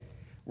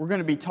We're going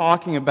to be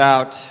talking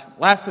about,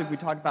 last week we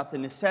talked about the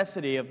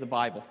necessity of the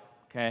Bible,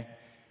 okay?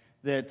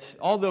 That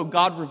although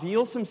God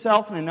reveals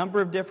himself in a number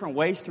of different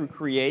ways through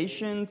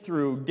creation,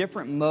 through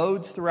different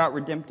modes throughout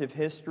redemptive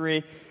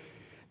history,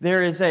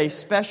 there is a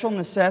special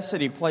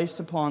necessity placed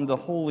upon the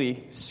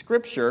Holy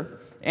Scripture.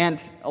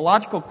 And a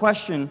logical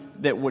question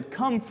that would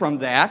come from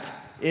that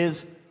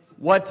is,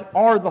 what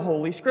are the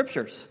Holy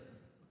Scriptures?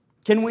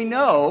 Can we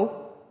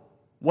know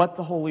what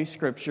the Holy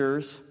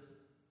Scriptures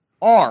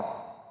are?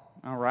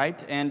 All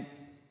right, and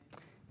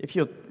if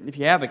you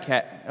have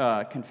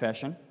a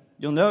confession,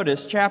 you'll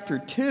notice chapter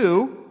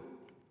 2,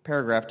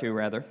 paragraph 2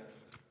 rather,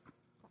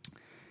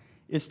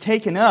 is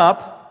taken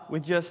up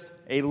with just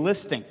a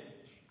listing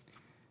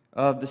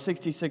of the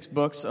 66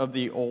 books of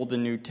the Old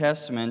and New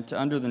Testament.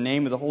 Under the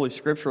name of the Holy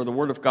Scripture, or the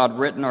Word of God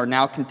written, are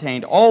now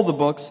contained all the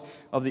books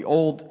of the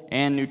Old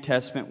and New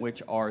Testament,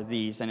 which are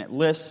these. And it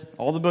lists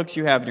all the books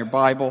you have in your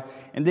Bible.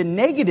 And then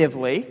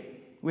negatively,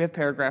 we have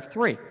paragraph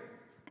 3.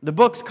 The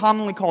books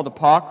commonly called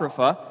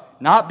Apocrypha,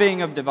 not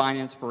being of divine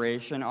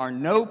inspiration, are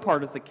no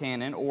part of the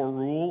canon or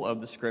rule of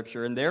the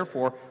Scripture, and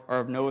therefore are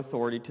of no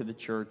authority to the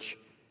Church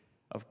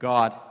of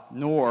God,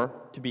 nor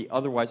to be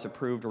otherwise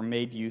approved or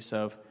made use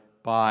of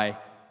by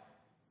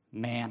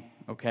man.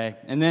 Okay?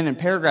 And then in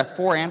paragraphs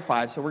 4 and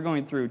 5, so we're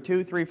going through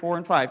 2, 3, 4,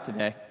 and 5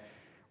 today,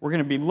 we're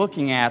going to be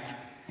looking at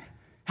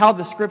how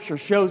the Scripture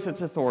shows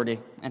its authority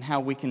and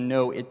how we can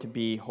know it to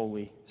be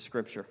Holy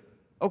Scripture.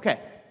 Okay,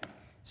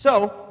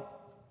 so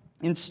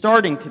in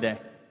starting today,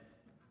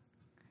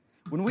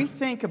 when we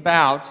think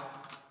about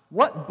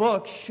what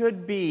books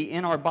should be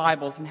in our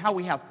Bibles and how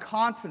we have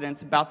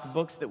confidence about the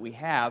books that we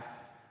have,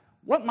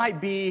 what might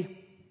be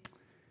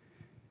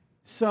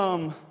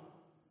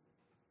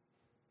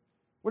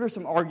what are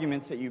some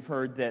arguments that you've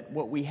heard that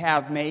what we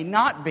have may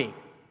not be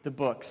the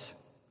books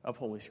of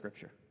Holy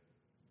Scripture?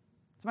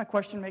 Does my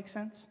question make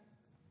sense?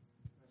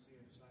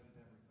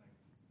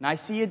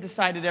 Nicaea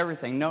decided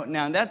everything. No,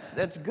 now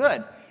that's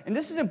good. And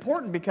this is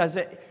important because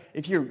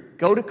if you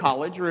go to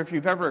college, or if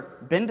you've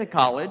ever been to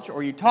college,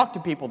 or you talk to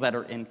people that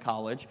are in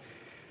college,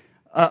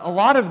 a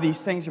lot of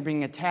these things are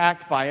being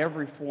attacked by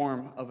every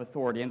form of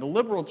authority. And the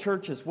liberal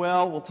church as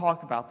well will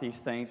talk about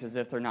these things as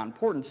if they're not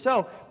important.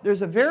 So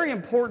there's a very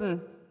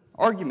important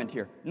argument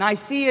here.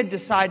 Nicaea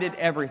decided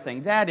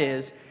everything. That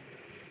is,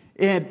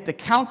 in the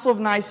Council of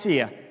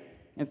Nicaea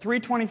in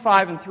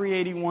 325 and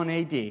 381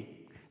 AD,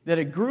 that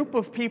a group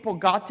of people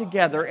got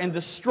together, and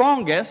the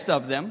strongest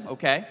of them,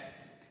 okay,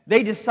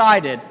 they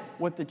decided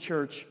what the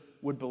church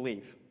would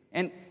believe.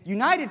 And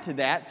united to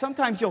that,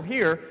 sometimes you'll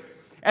hear,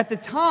 at the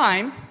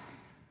time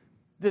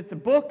that the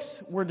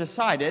books were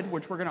decided,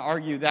 which we're going to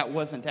argue that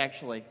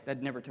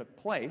never took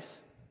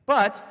place,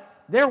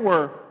 but there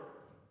were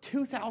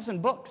 2,000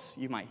 books,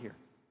 you might hear.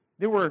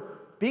 They were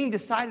being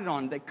decided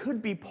on that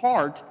could be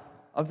part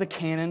of the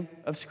canon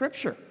of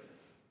Scripture.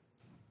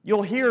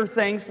 You'll hear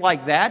things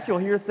like that. You'll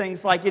hear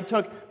things like it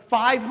took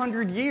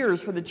 500 years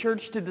for the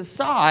church to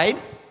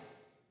decide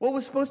what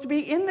was supposed to be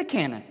in the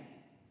canon.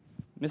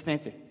 Miss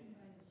Nancy?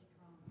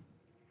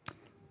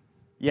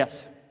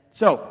 Yes.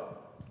 So,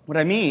 what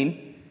I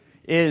mean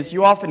is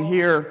you often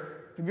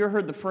hear, have you ever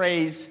heard the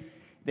phrase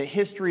that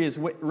history is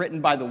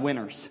written by the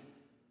winners?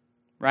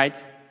 Right?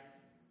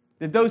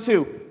 That those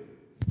who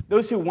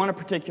won a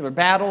particular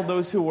battle,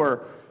 those who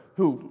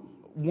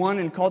won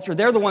in culture,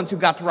 they're the ones who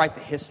got to write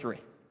the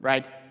history.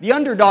 Right? The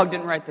underdog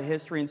didn't write the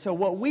history, and so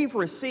what we've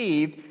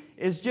received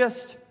is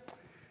just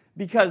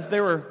because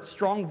there were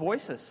strong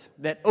voices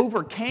that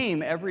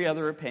overcame every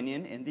other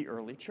opinion in the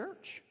early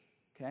church.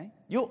 Okay?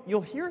 You'll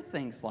hear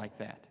things like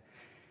that.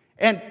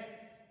 And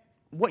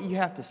what you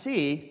have to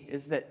see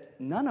is that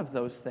none of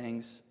those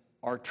things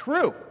are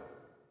true.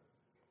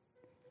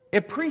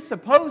 It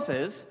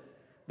presupposes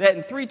that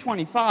in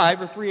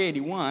 325 or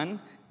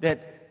 381,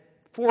 that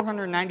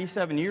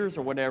 497 years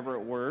or whatever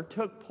it were,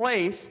 took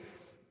place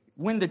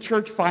when the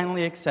church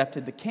finally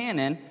accepted the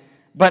canon.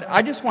 But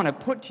I just want to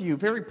put to you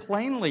very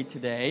plainly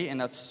today,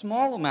 in a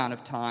small amount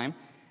of time,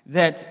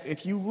 that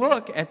if you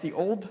look at the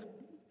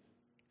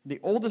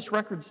oldest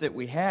records that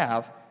we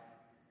have,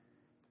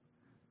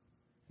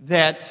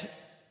 that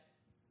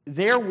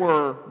there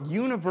were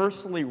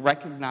universally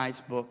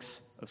recognized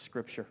books of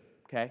Scripture.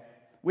 Okay?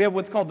 We have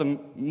what's called the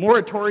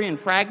Muratorian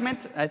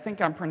Fragment. I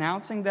think I'm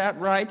pronouncing that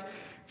right.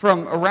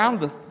 From around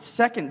the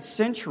 2nd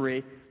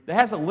century, that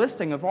has a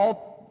listing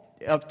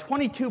of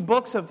 22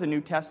 books of the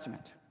New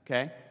Testament.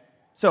 Okay?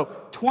 So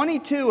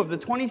 22 of the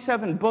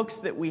 27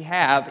 books that we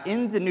have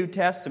in the New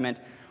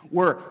Testament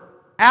were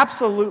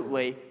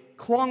absolutely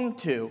clung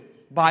to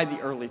by the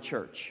early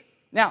church.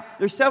 Now,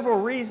 there's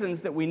several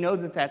reasons that we know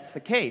that that's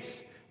the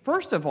case.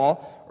 First of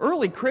all,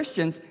 early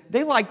Christians,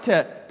 they like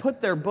to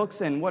put their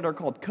books in what are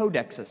called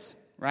codexes,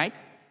 right?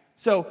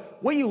 So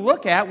what you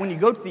look at when you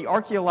go to the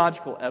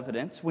archaeological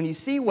evidence, when you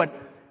see what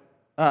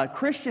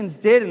Christians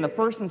did in the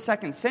 1st and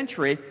 2nd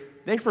century,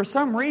 they for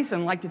some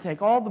reason like to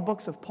take all the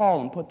books of Paul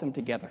and put them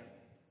together,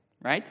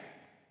 right?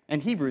 And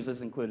Hebrews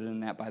is included in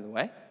that, by the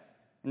way,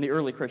 in the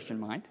early Christian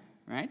mind,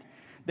 right?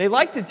 They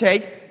like to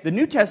take the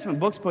New Testament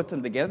books, put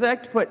them together. They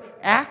like to put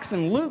Acts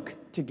and Luke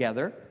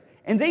together.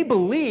 And they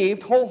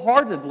believed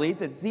wholeheartedly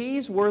that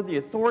these were the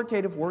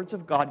authoritative words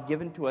of God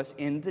given to us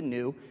in the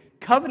New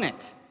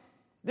Covenant.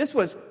 This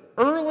was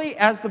early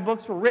as the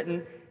books were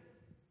written.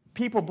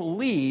 People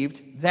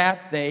believed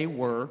that they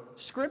were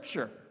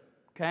Scripture.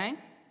 Okay?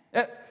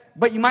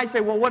 But you might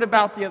say, well, what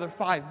about the other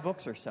 5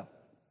 books or so?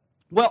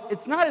 Well,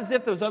 it's not as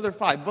if those other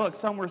 5 books,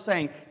 some were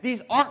saying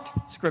these aren't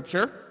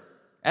Scripture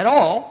at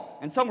all,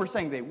 and some were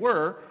saying they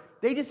were.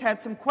 They just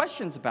had some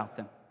questions about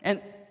them.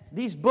 And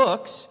these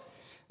books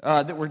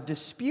that were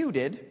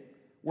disputed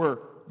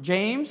were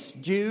James,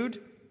 Jude,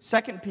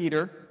 2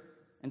 Peter,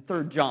 and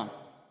 3 John.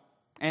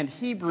 And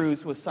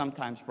Hebrews was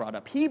sometimes brought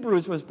up.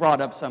 Hebrews was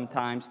brought up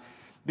sometimes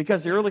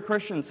because the early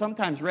Christians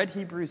sometimes read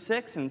Hebrews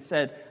 6 and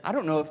said, I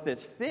don't know if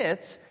this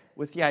fits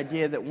with the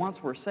idea that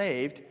once we're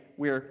saved,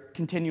 we're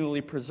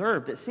continually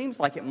preserved. It seems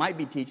like it might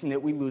be teaching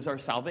that we lose our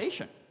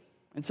salvation.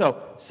 And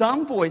so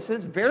some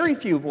voices, very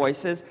few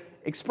voices,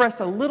 expressed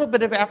a little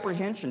bit of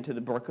apprehension to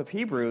the book of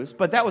Hebrews,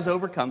 but that was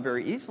overcome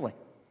very easily.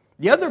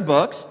 The other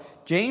books,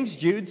 James,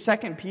 Jude, 2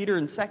 Peter,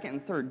 and 2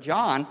 and 3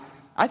 John,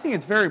 I think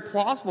it's very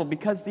plausible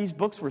because these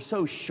books were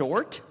so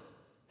short,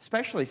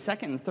 especially 2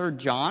 and 3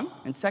 John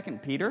and 2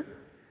 Peter,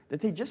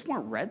 that they just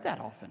weren't read that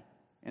often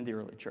in the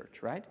early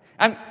church, right?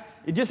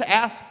 You just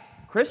ask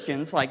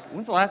Christians, like,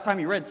 when's the last time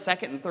you read 2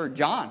 and 3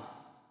 John?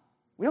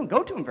 We don't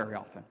go to them very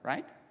often,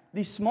 right?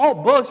 These small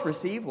books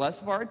receive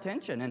less of our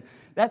attention, and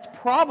that's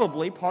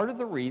probably part of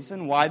the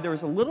reason why there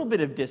was a little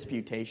bit of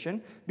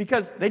disputation,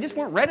 because they just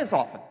weren't read as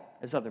often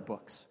as other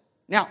books.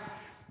 Now,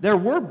 there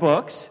were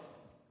books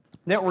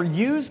that were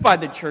used by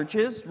the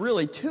churches,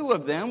 really 2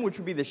 of them, which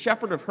would be the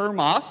Shepherd of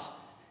Hermas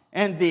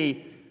and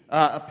the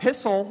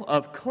Epistle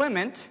of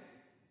Clement,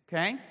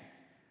 okay?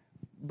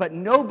 But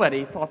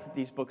nobody thought that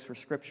these books were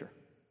Scripture.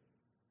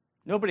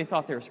 Nobody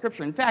thought they were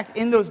Scripture. In fact,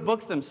 in those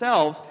books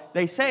themselves,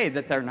 they say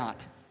that they're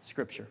not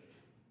Scripture.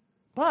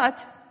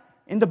 But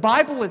in the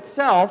Bible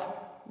itself,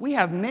 we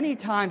have many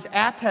times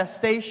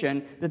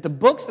attestation that the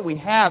books that we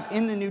have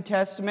in the New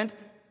Testament,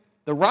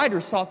 the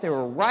writers thought they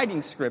were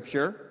writing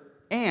Scripture,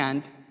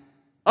 and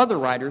other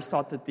writers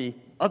thought that the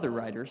other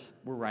writers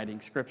were writing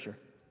Scripture.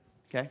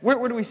 Okay?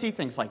 Where do we see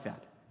things like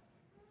that?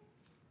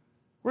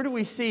 Where do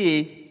we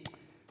see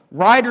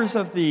writers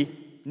of the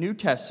New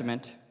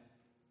Testament?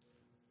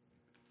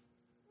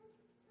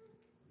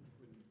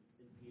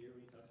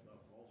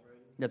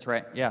 That's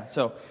right, yeah.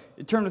 So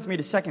turn with me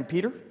to 2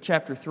 Peter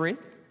chapter 3.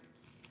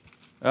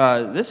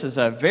 This is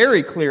a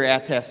very clear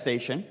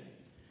attestation.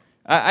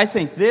 I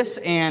think this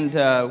and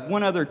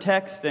one other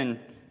text in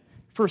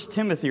 1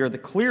 Timothy are the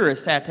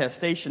clearest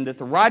attestation that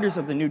the writers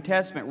of the New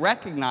Testament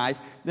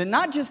recognize that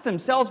not just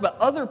themselves, but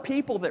other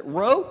people that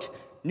wrote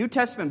New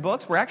Testament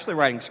books were actually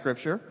writing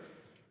Scripture.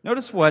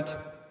 Notice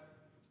what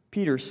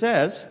Peter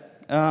says.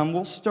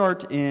 We'll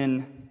start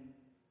in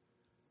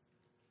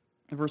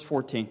verse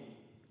 14.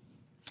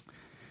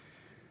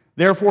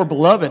 Therefore,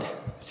 beloved,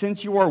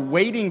 since you are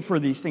waiting for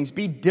these things,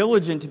 be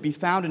diligent to be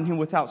found in Him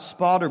without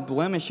spot or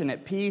blemish and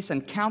at peace,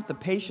 and count the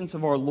patience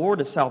of our Lord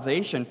as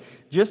salvation,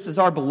 just as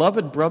our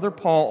beloved brother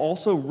Paul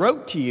also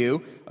wrote to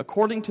you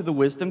according to the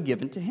wisdom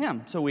given to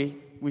him. So we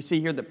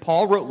see here that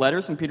Paul wrote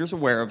letters, and Peter's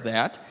aware of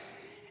that.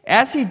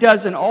 As he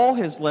does in all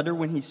his letter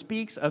when he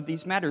speaks of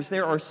these matters,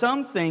 there are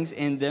some things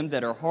in them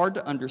that are hard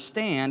to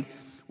understand,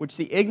 which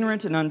the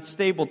ignorant and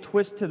unstable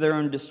twist to their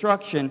own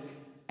destruction,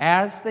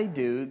 as they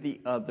do the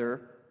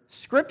other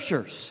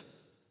Scriptures.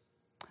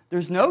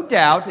 There's no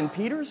doubt in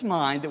Peter's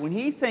mind that when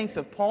he thinks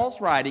of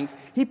Paul's writings,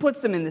 he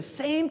puts them in the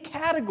same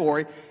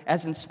category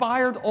as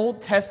inspired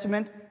Old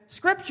Testament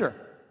Scripture.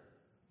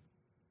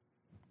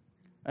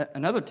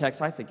 Another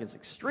text I think is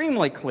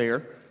extremely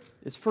clear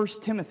is 1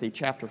 Timothy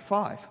chapter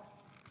 5.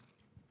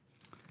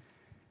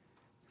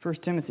 1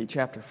 Timothy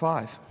chapter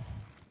 5.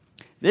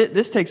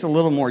 This takes a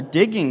little more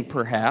digging,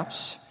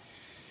 perhaps,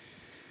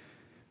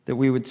 that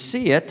we would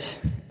see it.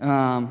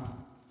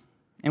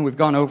 And we've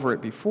gone over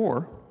it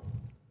before.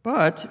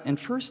 But in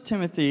 1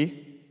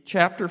 Timothy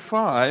chapter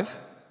 5,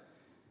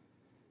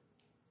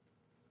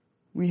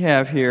 we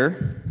have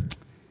here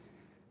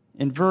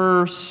in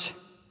verse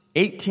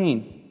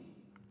 18,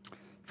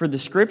 for the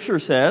Scripture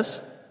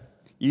says,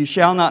 you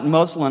shall not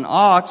muzzle an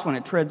ox when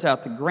it treads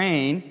out the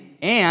grain,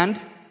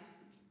 and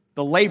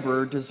the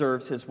laborer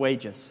deserves his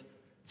wages.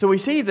 So we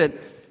see that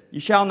you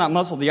shall not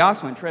muzzle the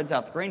ox when it treads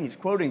out the grain. He's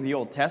quoting the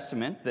Old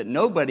Testament that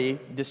nobody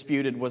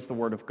disputed was the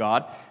Word of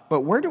God.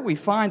 But where do we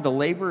find the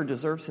laborer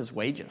deserves his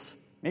wages?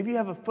 Maybe you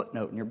have a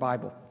footnote in your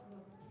Bible.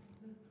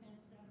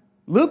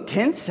 Luke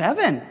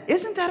 10:7.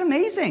 Isn't that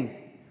amazing?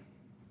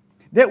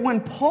 That when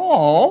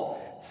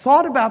Paul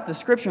thought about the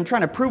Scripture and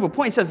trying to prove a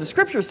point, he says the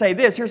Scriptures say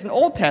this, here's an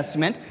Old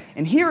Testament,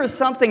 and here is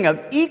something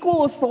of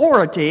equal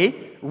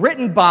authority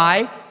written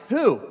by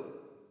who?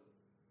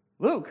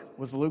 Luke.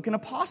 Was Luke an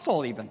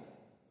apostle even?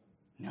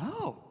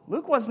 No,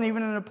 Luke wasn't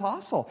even an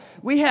apostle.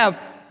 We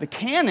have the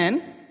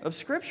canon, of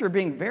Scripture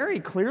being very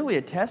clearly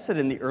attested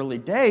in the early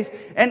days.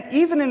 And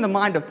even in the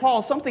mind of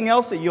Paul, something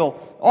else that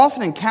you'll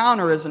often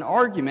encounter as an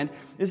argument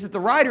is that the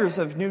writers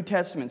of New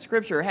Testament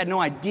Scripture had no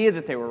idea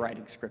that they were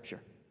writing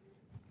Scripture.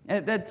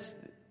 And that's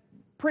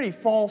pretty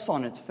false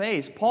on its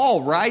face.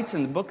 Paul writes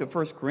in the book of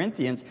 1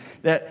 Corinthians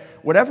that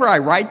whatever I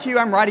write to you,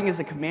 I'm writing as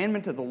a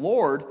commandment of the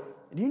Lord.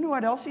 And do you know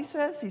what else he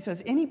says? He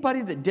says,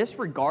 anybody that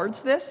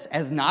disregards this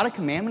as not a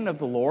commandment of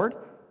the Lord,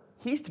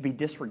 he's to be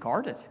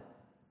disregarded.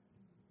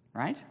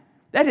 Right?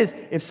 That is,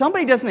 if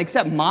somebody doesn't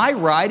accept my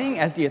writing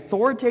as the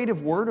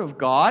authoritative word of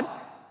God,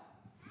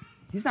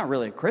 he's not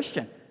really a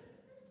Christian.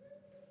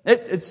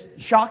 It's a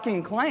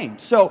shocking claim.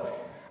 So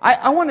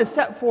I want to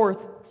set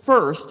forth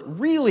first,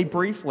 really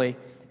briefly,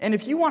 and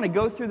if you want to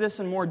go through this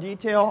in more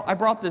detail, I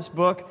brought this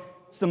book.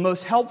 It's the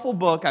most helpful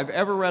book I've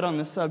ever read on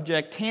this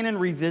subject, Canon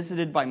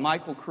Revisited by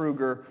Michael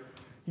Kruger.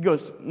 He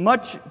goes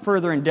much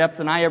further in depth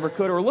than I ever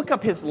could. Or look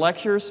up his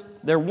lectures.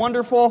 They're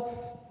wonderful.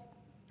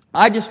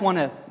 I just want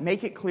to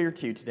make it clear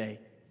to you today,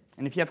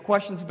 and if you have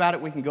questions about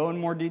it, we can go in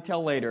more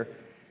detail later.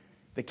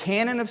 The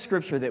canon of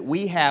Scripture that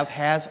we have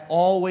has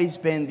always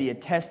been the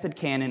attested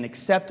canon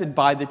accepted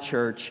by the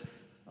Church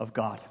of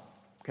God.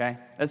 Okay?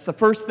 That's the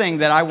first thing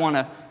that I want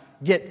to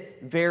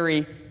get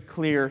very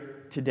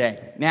clear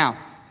today. Now,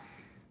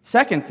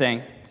 second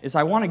thing is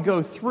I want to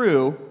go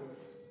through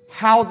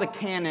how the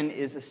canon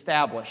is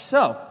established.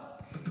 So,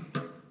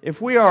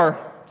 if we are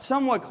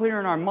somewhat clear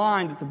in our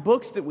mind that the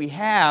books that we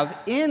have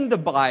in the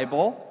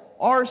Bible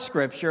are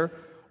Scripture,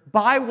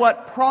 by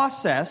what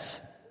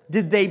process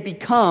did they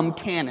become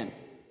canon?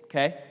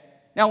 Okay?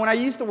 Now, when I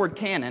use the word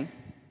canon,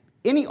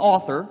 any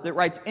author that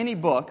writes any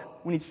book,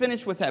 when he's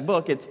finished with that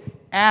book, it's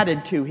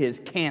added to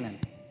his canon.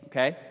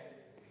 Okay?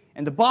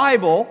 And the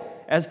Bible,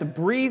 as the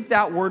breathed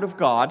out Word of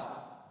God,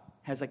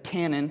 has a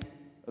canon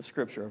of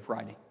Scripture, of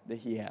writing that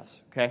he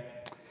has. Okay?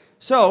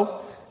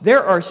 So,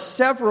 there are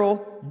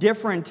several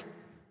different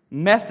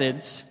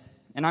methods,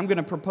 and I'm going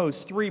to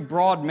propose three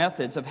broad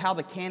methods of how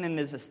the canon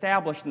is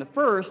established. And the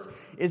first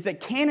is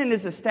that canon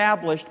is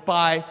established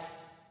by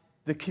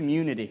the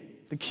community.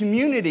 The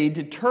community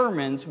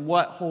determines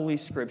what Holy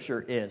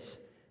Scripture is.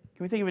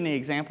 Can we think of any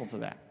examples of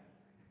that?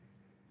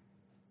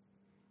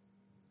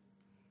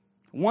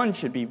 One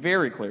should be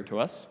very clear to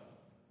us.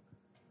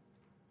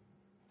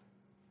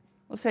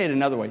 Let's say it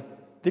another way.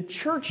 The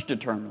church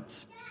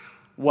determines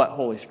what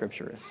Holy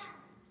Scripture is.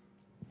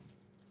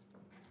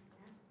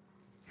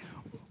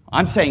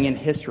 I'm saying in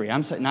history.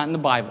 I'm saying not in the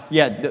Bible.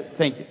 Yeah,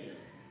 thank you.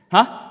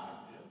 Huh?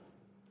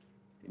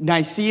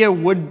 Nicaea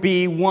would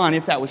be one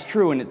if that was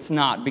true, and it's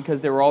not,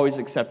 because they were always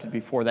accepted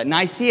before that.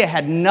 Nicaea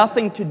had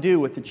nothing to do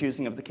with the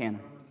choosing of the canon.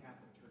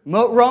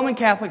 Roman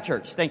Catholic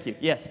Church. Thank you.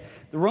 Yes.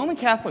 The Roman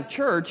Catholic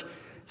Church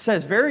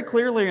says very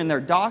clearly in their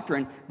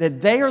doctrine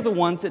that they are the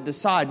ones that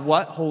decide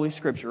what Holy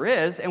Scripture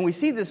is, and we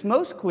see this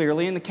most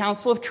clearly in the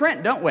Council of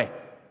Trent, don't we?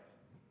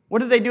 What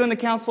did they do in the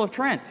Council of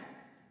Trent?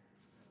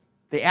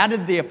 They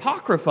added the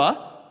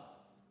Apocrypha,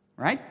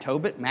 right?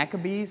 Tobit,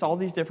 Maccabees, all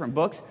these different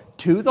books,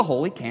 to the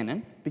Holy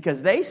Canon,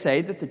 because they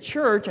say that the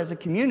church as a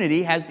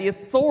community has the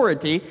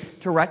authority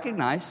to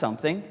recognize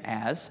something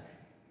as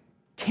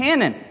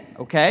canon,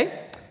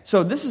 okay?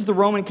 So this is the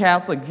Roman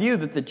Catholic view,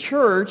 that the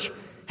church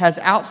has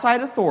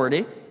outside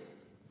authority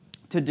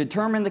to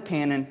determine the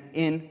canon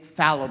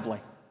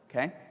infallibly,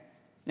 okay?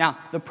 Now,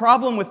 the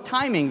problem with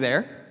timing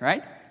there,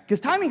 right?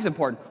 Because timing's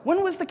important.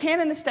 When was the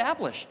canon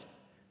established?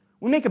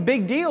 We make a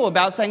big deal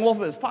about saying, well, if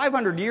it was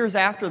 500 years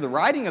after the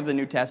writing of the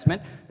New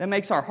Testament, that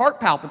makes our heart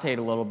palpitate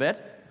a little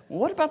bit. Well,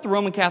 what about the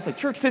Roman Catholic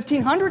Church?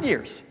 1,500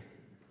 years.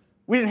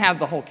 We didn't have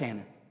the whole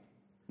canon.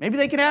 Maybe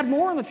they could add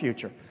more in the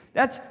future.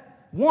 That's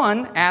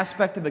one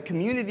aspect of a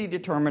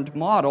community-determined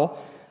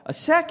model. A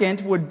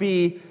second would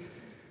be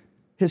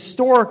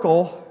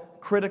historical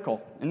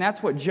critical. And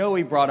that's what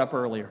Joey brought up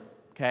earlier,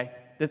 okay?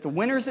 That the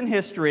winners in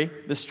history,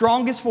 the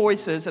strongest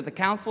voices at the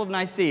Council of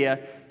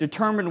Nicaea,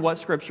 determined what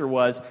Scripture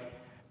was.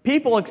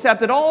 People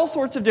accepted all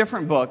sorts of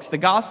different books. The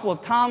Gospel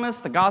of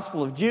Thomas, the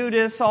Gospel of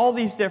Judas, all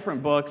these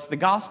different books. The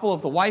Gospel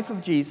of the wife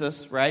of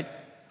Jesus, right?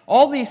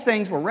 All these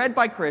things were read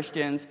by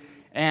Christians,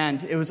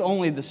 and it was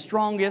only the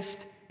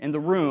strongest in the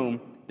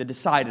room that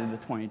decided the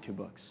 22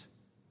 books.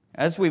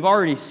 As we've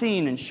already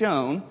seen and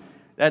shown,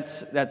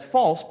 that's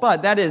false,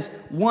 but that is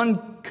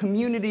one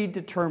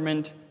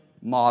community-determined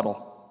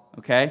model,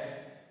 okay?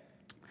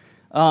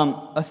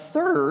 A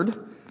third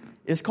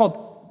is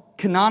called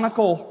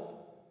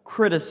canonical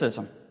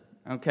criticism.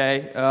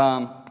 Okay,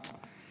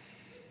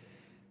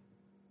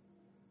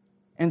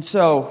 and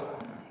so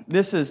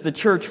this is the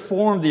church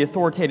formed the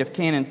authoritative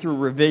canon through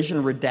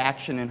revision,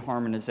 redaction, and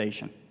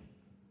harmonization.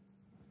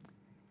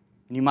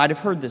 And you might have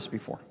heard this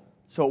before.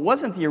 So it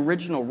wasn't the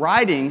original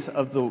writings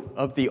of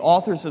the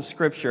authors of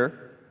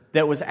Scripture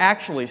that was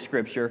actually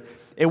Scripture.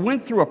 It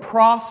went through a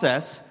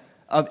process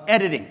of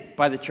editing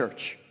by the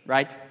church,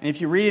 right? And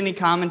if you read any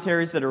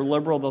commentaries that are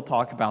liberal, they'll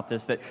talk about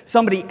this, that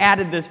somebody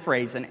added this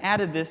phrase and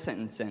added this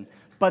sentence in.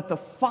 But the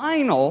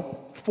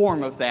final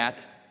form of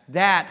that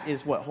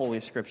is what Holy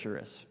Scripture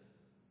is.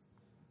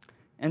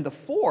 And the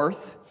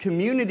fourth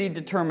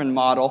community-determined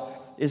model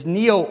is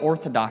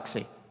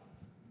neo-orthodoxy.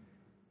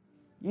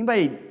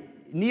 Anybody,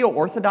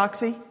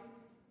 neo-orthodoxy?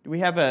 Do we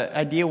have an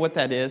idea what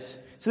that is?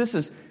 So this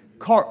is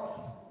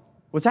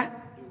what's that?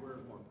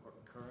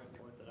 Current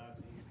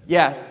orthodoxy?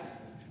 Yeah.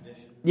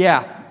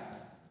 Yeah.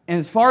 And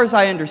as far as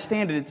I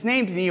understand it, it's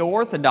named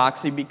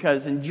neo-orthodoxy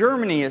because in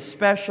Germany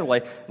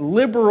especially,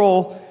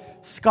 liberal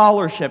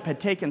scholarship had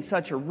taken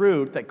such a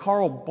root that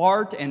Karl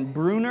Barth and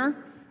Brunner,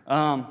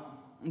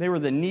 they were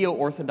the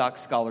neo-orthodox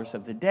scholars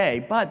of the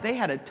day, but they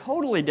had a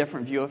totally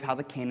different view of how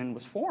the canon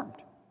was formed.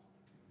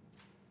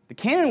 The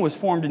canon was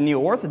formed in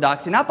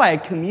neo-orthodoxy not by a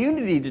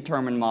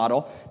community-determined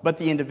model, but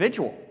the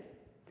individual.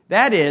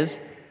 That is,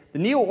 the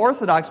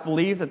neo-orthodox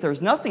believe that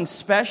there's nothing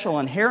special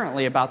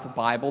inherently about the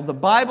Bible. The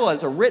Bible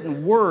as a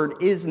written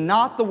word is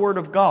not the Word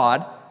of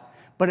God,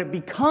 but it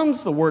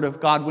becomes the Word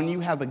of God when you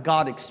have a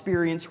God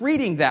experience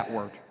reading that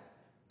Word.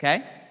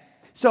 Okay?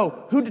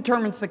 So, who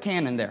determines the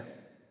canon there?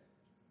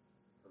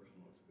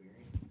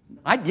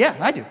 I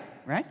do,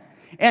 right?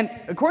 And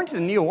according to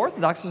the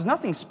neo-orthodox, there's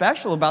nothing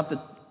special about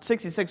the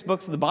 66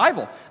 books of the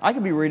Bible. I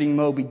could be reading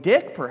Moby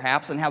Dick,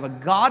 perhaps, and have a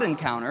God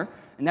encounter,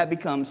 and that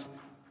becomes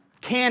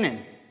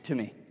canon to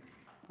me.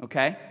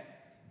 Okay?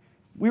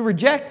 We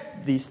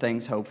reject these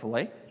things,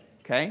 hopefully.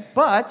 Okay?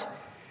 But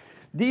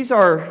these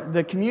are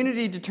the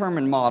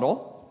community-determined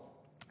model.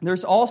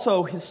 There's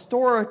also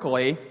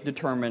historically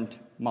determined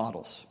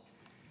models.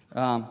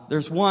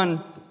 There's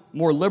one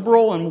more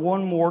liberal and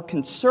one more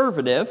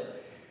conservative.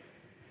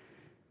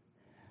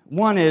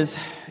 One is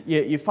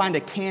you find a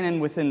canon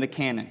within the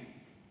canon.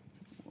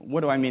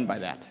 What do I mean by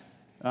that?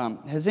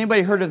 Has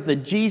anybody heard of the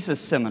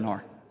Jesus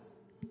Seminar?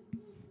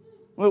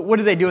 What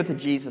do they do at the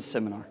Jesus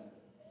Seminar?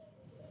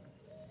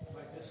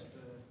 Like this is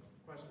the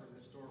quest for the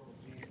historical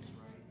Jesus,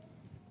 right?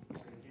 So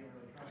you can't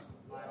really trust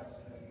what the Bible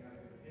says. You got to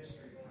go to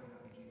history to find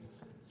out who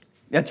Jesus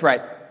is. That's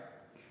right.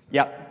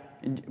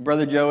 Yep.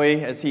 Brother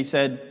Joey, as he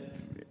said,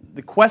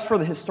 the quest for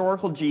the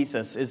historical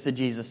Jesus is the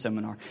Jesus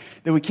Seminar.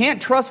 That we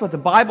can't trust what the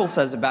Bible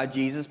says about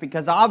Jesus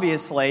because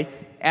obviously,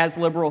 as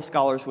liberal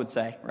scholars would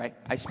say, right?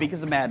 I speak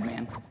as a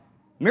madman.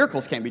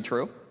 Miracles can't be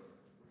true.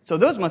 So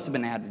those must have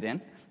been added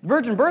in. The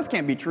virgin birth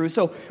can't be true.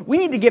 So we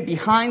need to get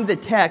behind the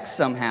text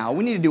somehow.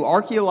 We need to do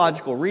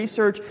archaeological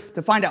research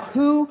to find out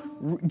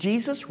who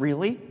Jesus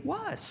really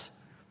was.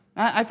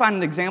 I found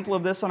an example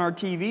of this on our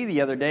TV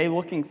the other day,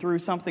 looking through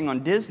something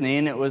on Disney,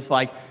 and it was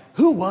like,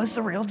 who was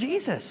the real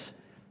Jesus?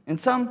 And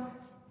some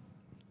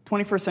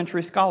 21st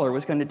century scholar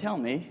was going to tell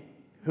me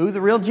who the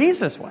real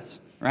Jesus was,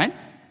 right?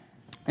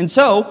 And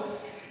so,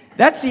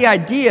 that's the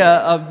idea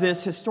of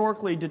this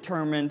historically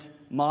determined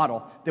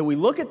model. That we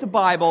look at the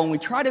Bible and we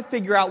try to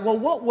figure out, well,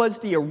 what was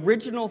the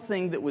original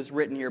thing that was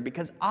written here?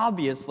 Because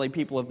obviously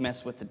people have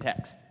messed with the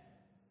text,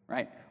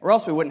 right? Or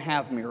else we wouldn't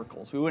have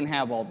miracles. We wouldn't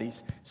have all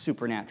these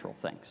supernatural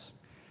things.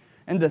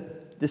 And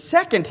the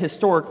second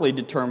historically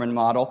determined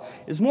model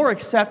is more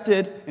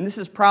accepted, and this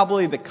is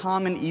probably the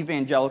common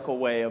evangelical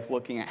way of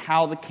looking at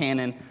how the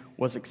canon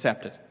was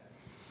accepted.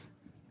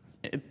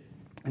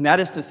 And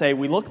that is to say,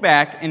 we look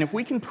back, and if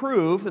we can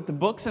prove that the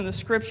books in the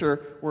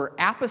Scripture were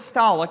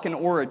apostolic in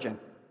origin,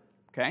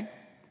 okay?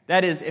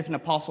 That is, if an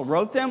apostle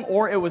wrote them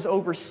or it was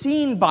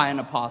overseen by an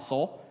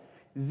apostle,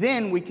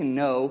 then we can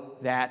know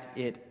that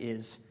it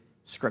is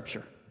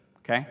Scripture,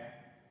 okay?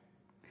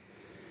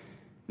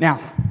 Now,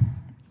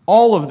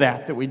 all of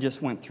that we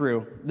just went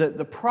through,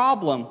 the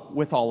problem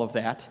with all of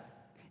that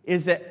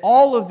is that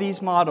all of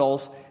these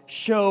models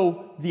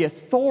show the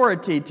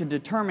authority to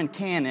determine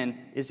canon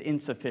is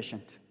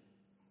insufficient.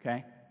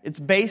 Okay? It's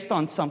based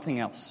on something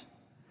else.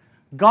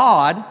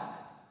 God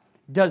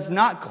does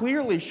not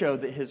clearly show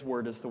that His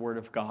Word is the Word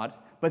of God,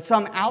 but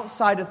some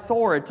outside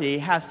authority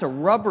has to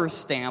rubber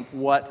stamp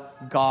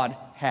what God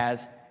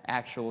has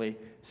actually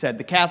said.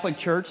 The Catholic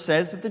Church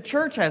says that the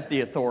Church has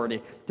the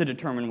authority to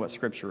determine what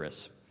Scripture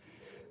is.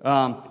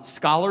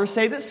 Scholars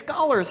say that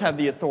scholars have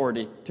the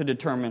authority to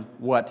determine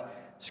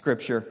what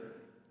Scripture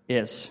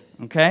is.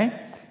 Okay?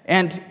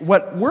 And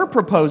what we're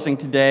proposing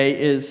today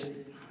is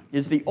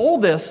the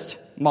oldest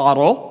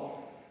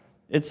model.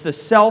 It's the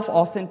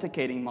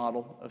self-authenticating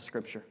model of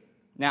Scripture.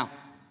 Now,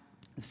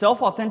 the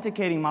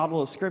self-authenticating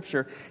model of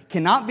Scripture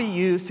cannot be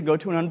used to go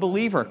to an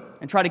unbeliever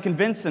and try to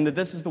convince them that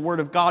this is the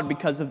Word of God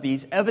because of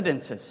these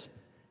evidences.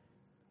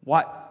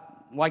 Why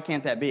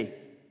can't that be?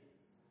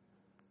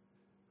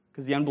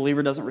 Because the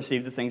unbeliever doesn't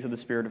receive the things of the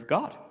Spirit of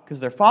God, because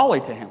they're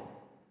folly to him,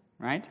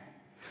 right?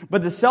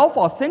 But the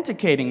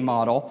self-authenticating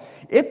model,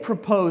 it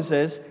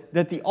proposes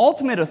that the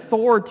ultimate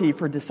authority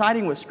for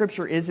deciding what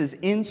Scripture is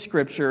in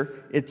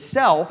Scripture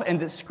itself, and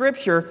that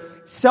Scripture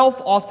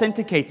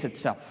self-authenticates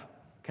itself,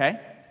 okay?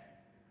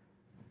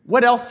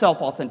 What else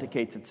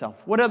self-authenticates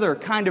itself? What other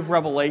kind of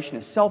revelation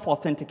is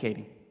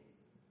self-authenticating?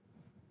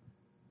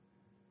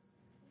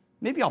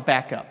 Maybe I'll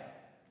back up.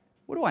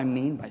 What do I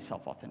mean by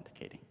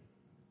self-authenticating?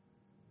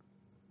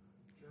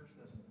 The church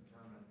doesn't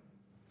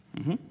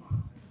determine. Mm-hmm.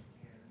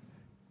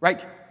 Right.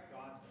 God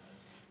does.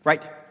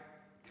 Right. The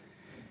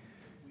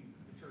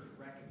church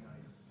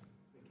recognizes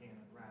the canon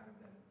rather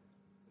than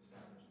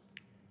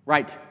establishes.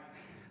 Right.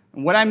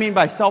 And what I mean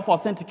by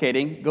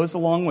self-authenticating goes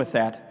along with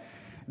that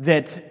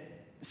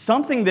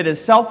something that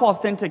is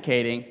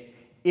self-authenticating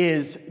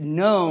is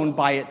known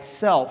by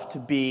itself to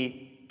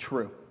be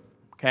true.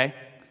 Okay?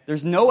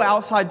 There's no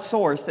outside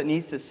source that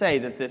needs to say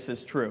that this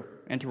is true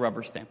and to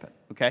rubber stamp it.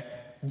 Okay?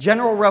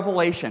 General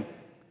revelation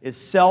is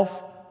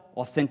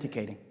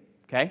self-authenticating.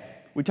 Okay?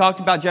 We talked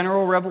about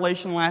general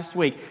revelation last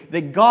week.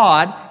 That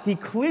God, He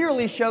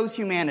clearly shows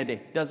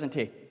humanity, doesn't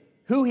He?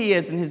 Who He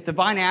is and His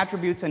divine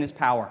attributes and His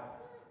power.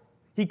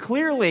 He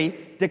clearly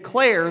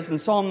declares in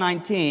Psalm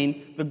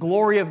 19 the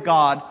glory of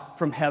God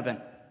from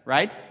heaven,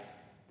 right?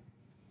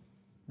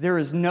 There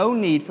is no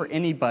need for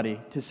anybody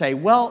to say,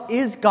 well,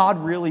 is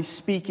God really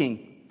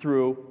speaking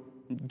through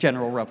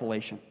general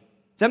revelation?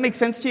 Does that make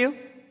sense to you?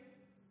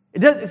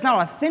 It's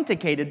not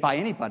authenticated by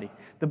anybody.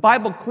 The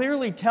Bible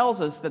clearly tells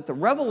us that the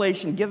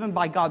revelation given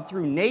by God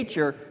through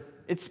nature,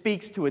 it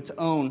speaks to its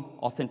own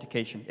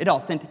authentication. It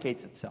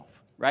authenticates itself,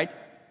 right?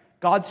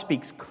 God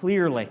speaks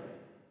clearly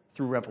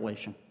through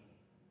revelation.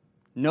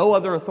 No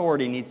other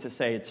authority needs to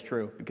say it's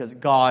true because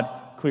God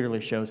clearly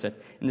shows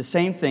it. And the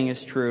same thing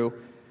is true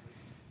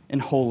in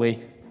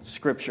Holy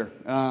Scripture.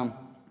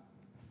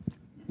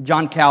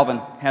 John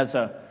Calvin has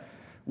a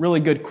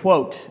really good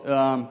quote.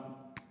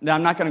 Now,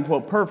 I'm not going to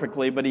quote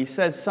perfectly, but he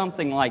says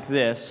something like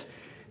this,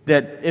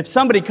 that if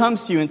somebody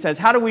comes to you and says,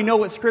 how do we know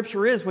what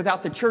Scripture is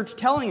without the church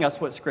telling us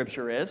what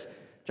Scripture is?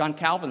 John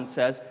Calvin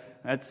says,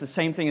 that's the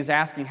same thing as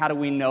asking, how do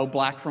we know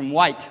black from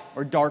white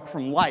or dark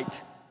from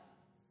light?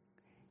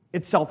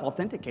 It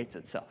self-authenticates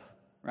itself,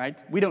 right?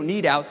 We don't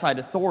need outside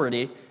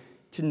authority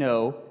to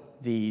know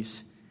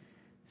these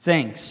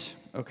things.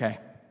 Okay.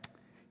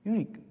 You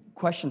have any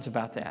questions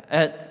about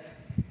that?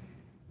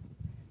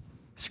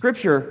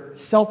 Scripture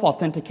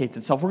self-authenticates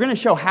itself. We're going to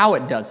show how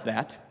it does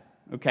that,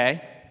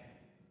 okay?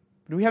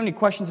 But do we have any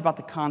questions about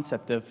the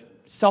concept of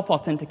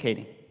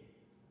self-authenticating?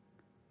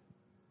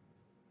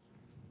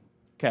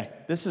 Okay,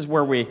 this is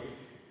where we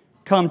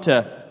come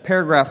to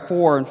paragraph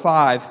 4 and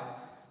 5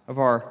 of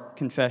our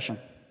confession.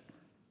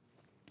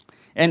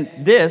 And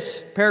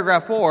this,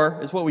 paragraph 4,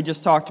 is what we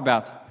just talked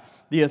about.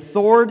 The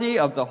authority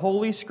of the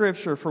Holy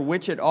Scripture for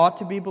which it ought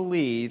to be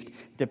believed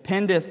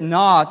dependeth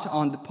not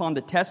upon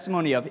the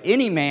testimony of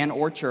any man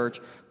or church,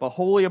 but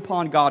wholly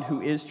upon God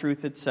who is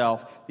truth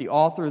itself, the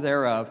author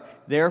thereof.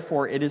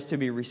 Therefore it is to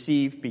be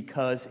received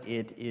because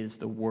it is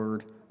the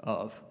Word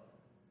of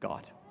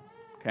God.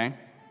 Okay?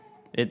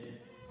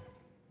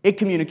 It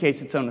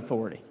communicates its own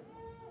authority.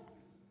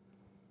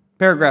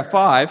 Paragraph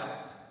 5.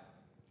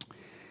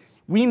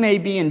 We may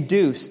be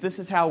induced, this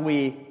is how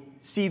we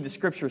see the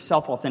Scripture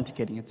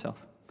self-authenticating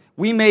itself.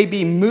 We may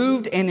be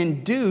moved and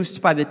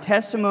induced by the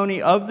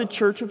testimony of the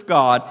Church of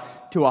God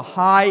to a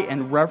high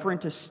and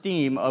reverent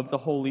esteem of the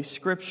Holy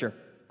Scripture.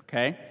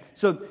 Okay?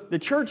 So the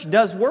church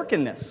does work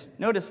in this.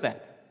 Notice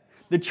that.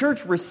 The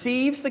church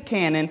receives the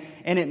canon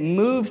and it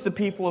moves the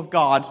people of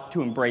God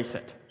to embrace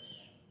it.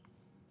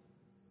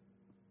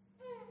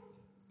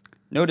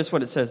 Notice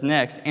what it says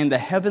next. And the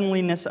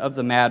heavenliness of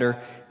the matter,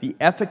 the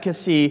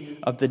efficacy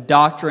of the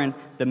doctrine,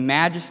 the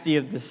majesty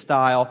of the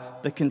style,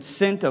 the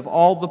consent of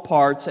all the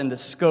parts, and the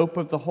scope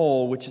of the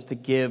whole, which is to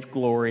give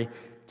glory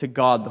to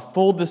God. The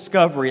full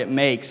discovery it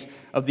makes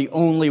of the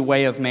only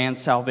way of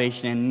man's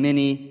salvation and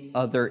many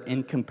other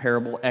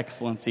incomparable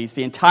excellencies.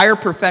 The entire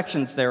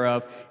perfections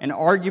thereof and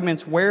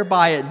arguments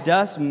whereby it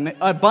does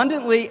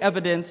abundantly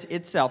evidence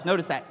itself.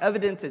 Notice that,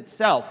 evidence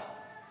itself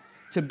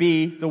to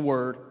be the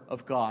Word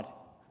of God.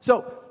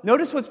 So,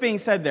 notice what's being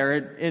said there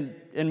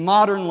in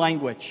modern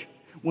language.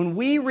 When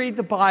we read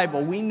the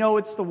Bible, we know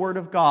it's the Word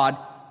of God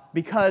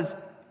because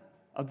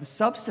of the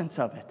substance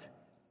of it,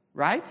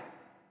 right?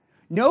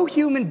 No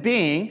human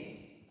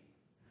being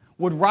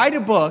would write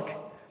a book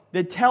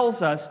that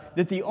tells us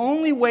that the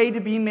only way to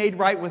be made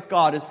right with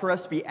God is for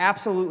us to be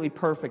absolutely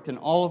perfect in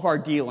all of our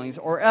dealings,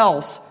 or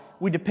else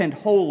we depend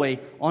wholly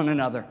on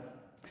another.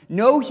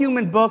 No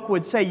human book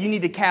would say you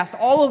need to cast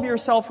all of your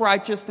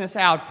self-righteousness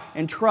out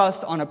and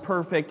trust on a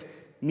perfect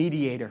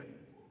mediator.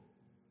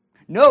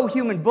 No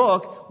human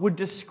book would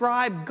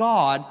describe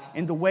God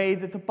in the way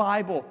that the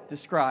Bible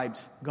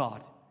describes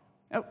God.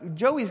 Now,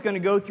 Joey's going to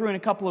go through in a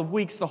couple of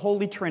weeks the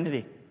Holy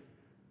Trinity.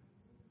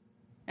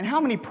 And how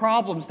many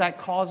problems that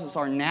causes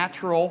our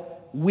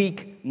natural,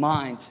 weak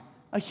minds.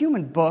 A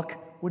human book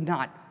would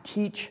not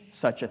teach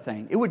such a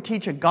thing. It would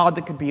teach a God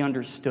that could be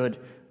understood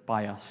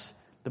by us.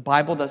 The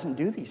Bible doesn't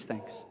do these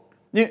things.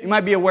 You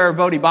might be aware of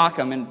Bodhi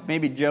Bacham, and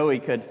maybe Joey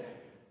could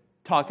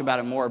talk about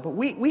it more. But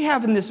we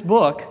have in this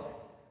book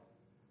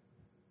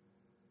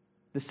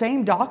the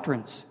same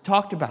doctrines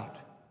talked about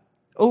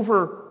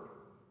over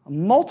a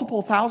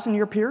multiple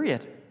 1,000-year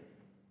period,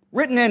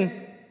 written in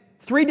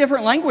 3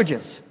 different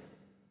languages.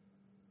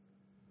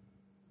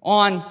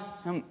 On,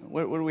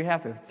 what do we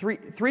have here?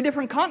 Three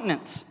different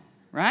continents,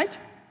 right?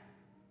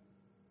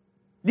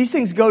 These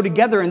things go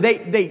together, and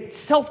they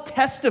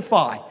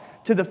self-testify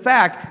to the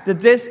fact that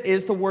this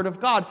is the Word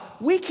of God.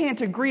 We can't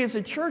agree as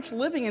a church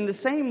living in the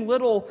same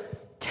little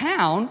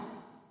town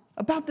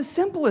about the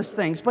simplest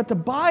things. But the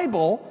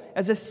Bible,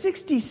 as a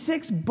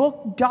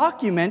 66-book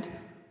document,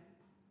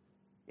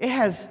 it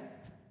has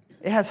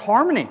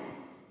harmony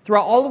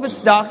throughout all of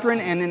its doctrine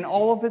and in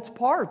all of its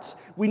parts.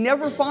 We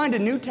never find a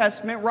New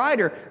Testament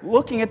writer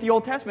looking at the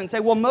Old Testament and say,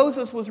 well,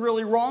 Moses was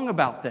really wrong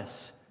about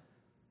this.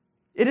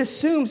 It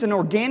assumes an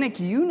organic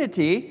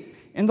unity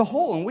in the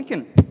whole, and we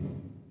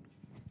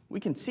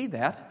can see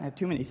that. I have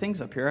too many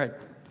things up here. I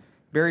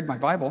buried my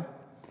Bible.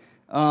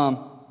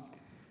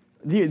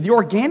 The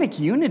organic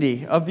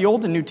unity of the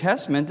Old and New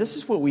Testament, this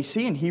is what we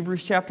see in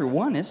Hebrews chapter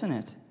 1, isn't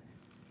it?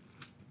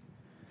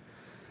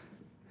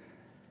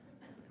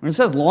 When it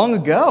says, long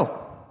ago,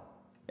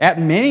 at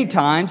many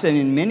times and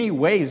in many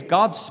ways,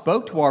 God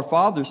spoke to our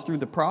fathers through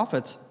the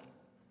prophets.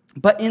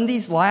 But in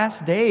these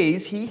last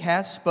days, He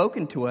has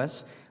spoken to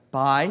us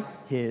by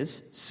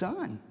His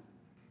Son,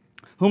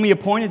 whom He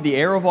appointed the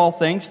heir of all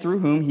things, through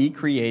whom He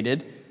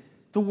created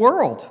the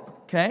world.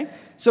 Okay?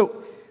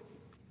 So,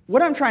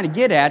 what I'm trying to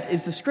get at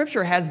is the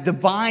Scripture has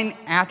divine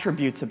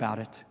attributes about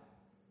it.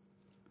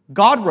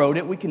 God wrote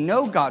it. We can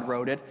know God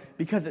wrote it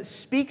because it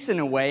speaks in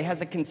a way,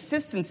 has a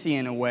consistency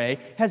in a way,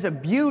 has a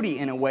beauty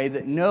in a way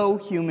that no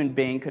human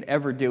being could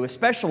ever do,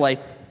 especially...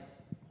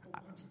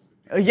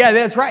 Yeah,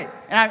 that's right.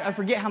 And I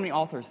forget how many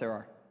authors there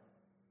are.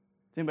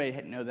 Does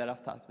anybody know that off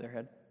the top of their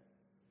head?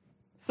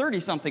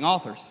 30-something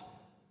authors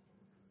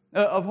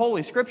of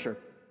Holy Scripture,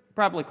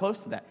 probably close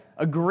to that,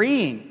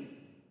 agreeing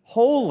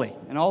wholly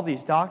in all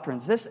these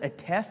doctrines. This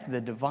attests to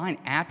the divine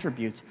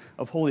attributes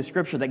of Holy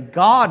Scripture, that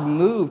God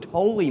moved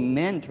holy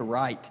men to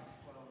write. The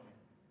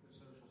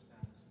social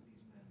status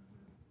of these men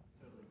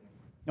were totally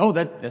different. Oh,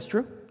 that's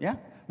true. Yeah.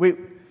 Leaders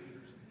of the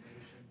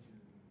nation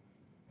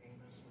to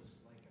Amos was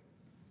like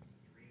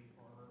a tree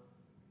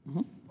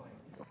farmer.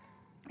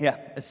 Yeah,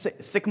 a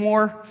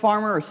sycamore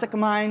farmer or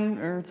sycamine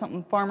or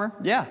something farmer.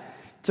 Yeah.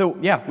 So,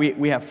 yeah,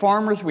 we have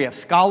farmers, we have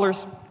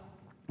scholars,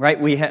 right?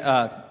 We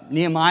have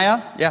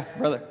Nehemiah. Yeah,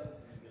 brother.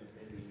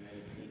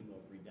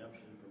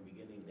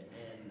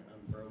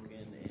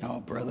 Oh,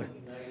 brother.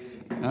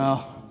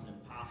 Oh.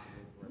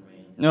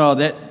 No,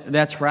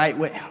 that's right.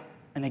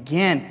 And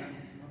again,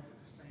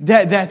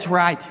 that's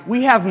right.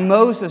 We have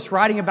Moses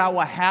writing about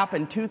what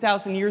happened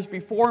 2,000 years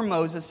before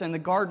Moses in the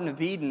Garden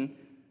of Eden,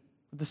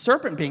 with the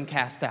serpent being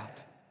cast out,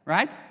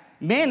 right?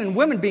 Men and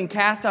women being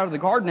cast out of the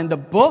garden, and the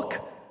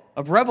book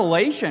of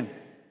Revelation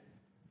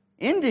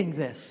ending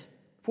this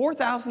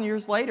 4,000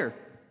 years later.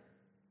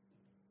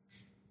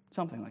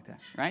 Something like that,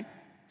 right?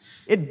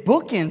 It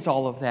bookends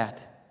all of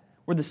that,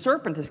 where the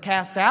serpent is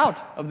cast out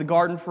of the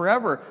garden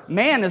forever.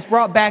 Man is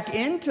brought back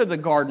into the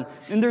garden.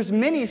 And there's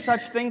many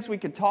such things we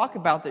could talk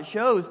about that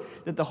shows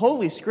that the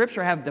Holy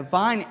Scripture have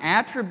divine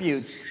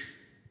attributes,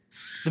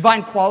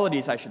 divine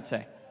qualities, I should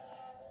say,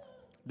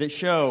 that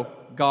show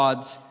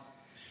God's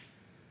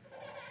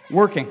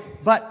working.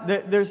 But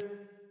there's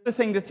the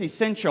thing that's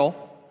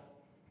essential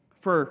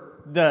for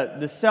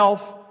the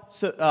self...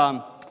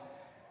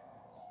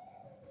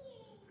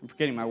 I'm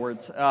forgetting my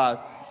words.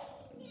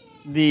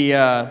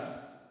 The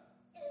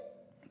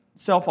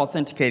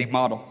self-authenticating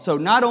model. So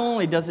not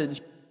only does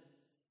it,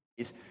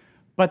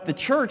 but the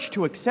church,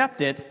 to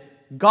accept it,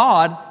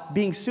 God,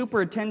 being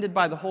superintended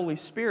by the Holy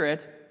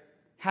Spirit,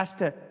 has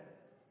to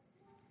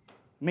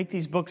make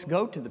these books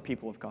go to the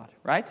people of God,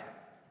 right?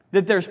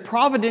 That there's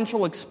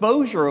providential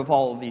exposure of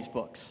all of these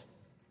books.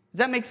 Does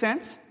that make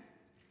sense?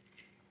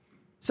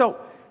 So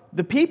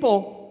the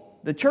people,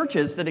 the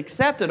churches that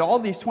accepted all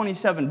these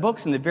 27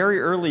 books in the very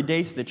early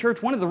days of the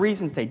church, one of the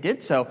reasons they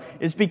did so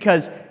is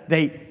because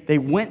they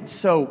went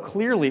so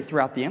clearly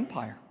throughout the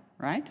empire,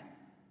 right?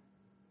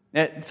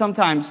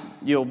 Sometimes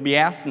you'll be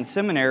asked in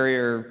seminary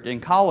or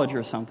in college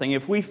or something,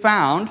 if we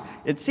found,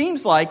 it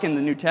seems like in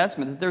the New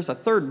Testament that there's a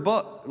third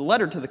book,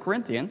 letter to the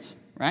Corinthians,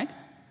 right?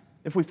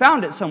 If we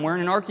found it somewhere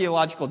in an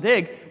archaeological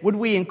dig, would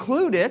we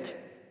include it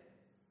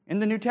in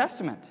the New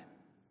Testament?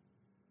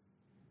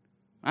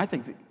 I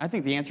think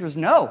the answer is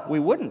no, we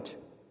wouldn't.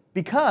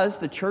 Because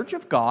the church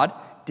of God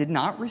did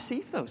not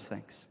receive those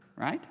things,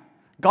 right?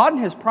 God in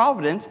His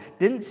providence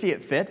didn't see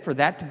it fit for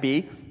that to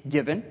be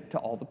given to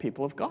all the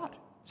people of God.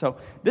 So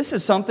this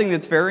is something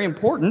that's very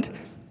important.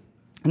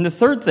 And the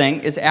third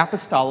thing is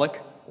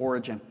apostolic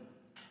origin,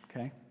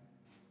 okay?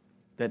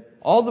 That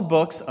all the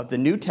books of the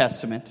New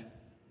Testament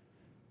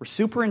were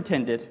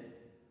superintended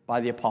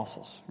by the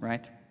apostles,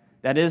 right?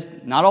 That is,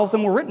 not all of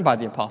them were written by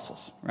the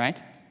apostles, right?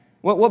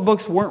 What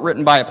books weren't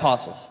written by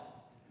apostles?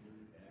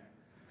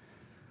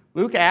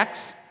 Luke,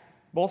 Acts,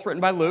 both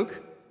written by Luke.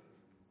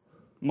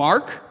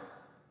 Mark,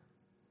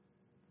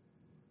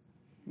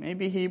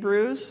 maybe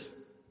Hebrews.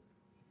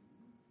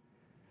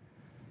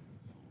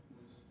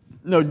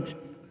 No,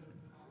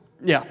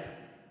 yeah.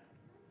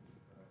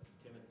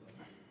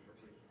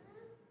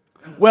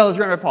 Well, it's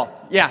written by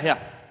Paul. Yeah.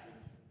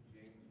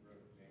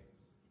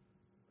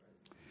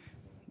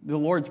 The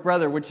Lord's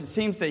brother, which it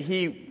seems that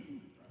he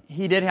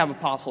did have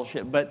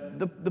apostleship, but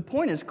the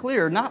point is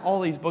clear. Not all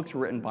these books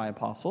were written by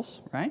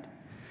apostles, right?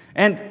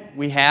 And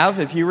we have,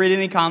 if you read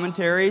any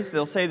commentaries,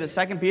 they'll say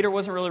that 2 Peter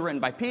wasn't really written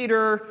by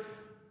Peter.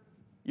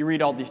 You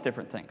read all these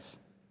different things.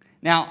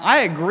 Now, I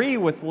agree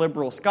with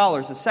liberal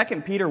scholars. If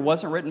 2 Peter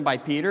wasn't written by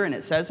Peter and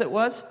it says it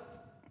was,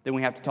 then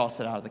we have to toss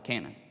it out of the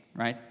canon,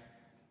 right?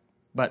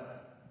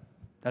 But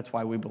that's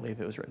why we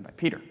believe it was written by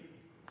Peter.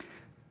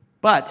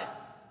 But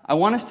I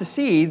want us to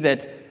see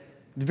that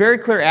the very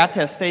clear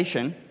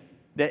attestation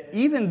that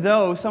even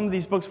though some of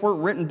these books weren't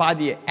written by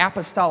the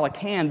apostolic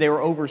hand, they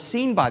were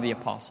overseen by the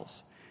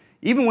apostles.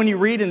 Even when you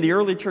read in the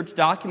early church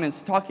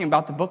documents talking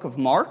about the book of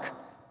Mark,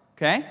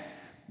 okay,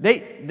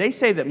 they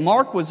say that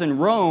Mark was in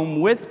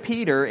Rome with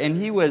Peter, and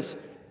he was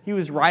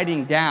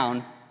writing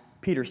down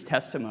Peter's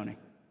testimony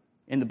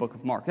in the book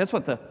of Mark. That's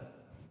what the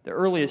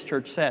earliest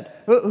church said.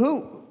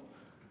 Who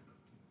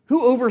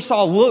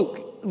oversaw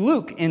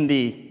Luke in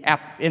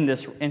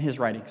his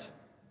writings?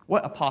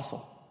 What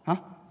apostle? Huh?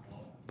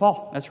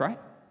 Paul. That's right.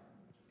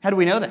 How do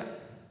we know that?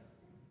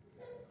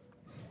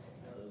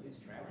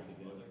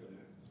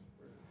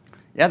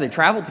 Yeah, they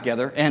traveled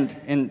together,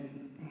 and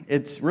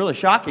it's really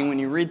shocking when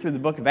you read through the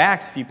book of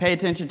Acts. If you pay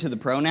attention to the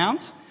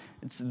pronouns,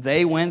 it's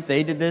they went,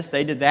 they did this,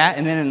 they did that,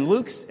 and then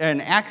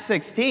in Acts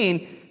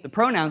 16, the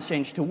pronouns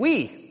changed to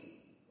we.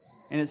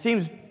 And it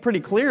seems pretty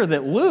clear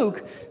that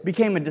Luke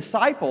became a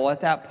disciple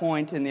at that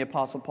point in the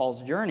Apostle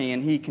Paul's journey,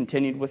 and he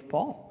continued with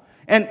Paul.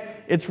 And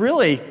it's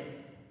really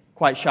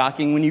quite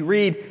shocking when you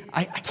read,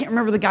 I can't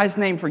remember the guy's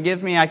name,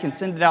 forgive me, I can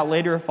send it out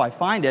later if I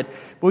find it,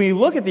 but when you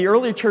look at the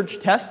early church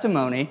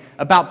testimony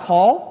about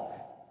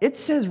Paul, it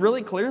says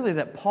really clearly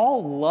that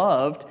Paul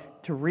loved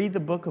to read the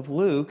book of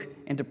Luke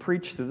and to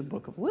preach through the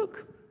book of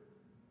Luke.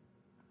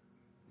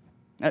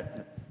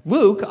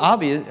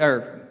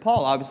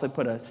 Paul obviously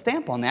put a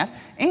stamp on that,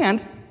 and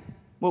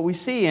what we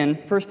see in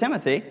 1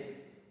 Timothy,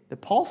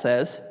 that Paul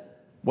says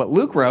what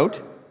Luke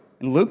wrote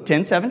in Luke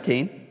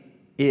 10:17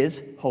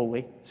 is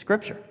Holy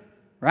Scripture,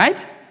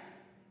 right?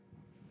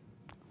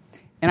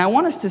 And I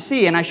want us to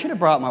see, and I should have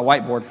brought out my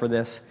whiteboard for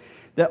this,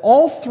 that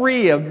all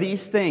three of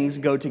these things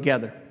go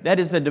together. That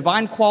is the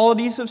divine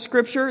qualities of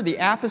Scripture, the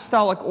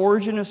apostolic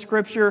origin of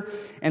Scripture,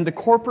 and the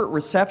corporate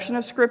reception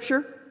of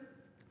Scripture.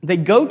 They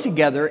go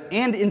together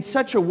and in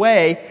such a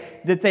way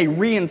that they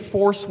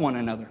reinforce one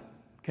another.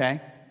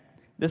 Okay?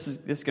 This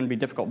is going to be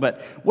difficult,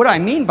 but what I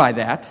mean by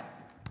that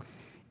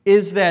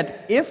is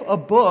that if a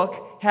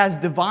book has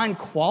divine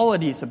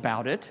qualities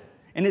about it,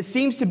 and it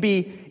seems to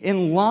be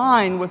in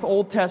line with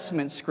Old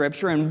Testament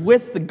Scripture and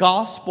with the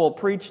gospel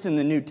preached in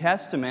the New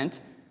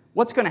Testament,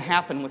 what's going to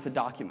happen with a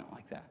document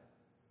like that?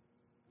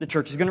 The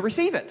church is going to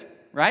receive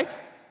it, right?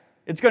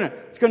 It's going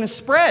to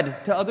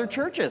spread to other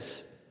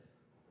churches.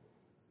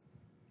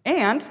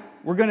 And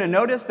we're going to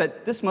notice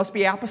that this must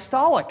be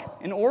apostolic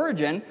in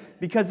origin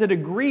because it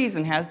agrees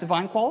and has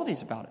divine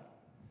qualities about it.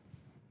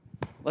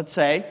 Let's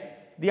say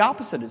the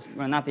opposite is,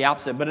 well, not the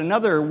opposite, but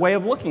another way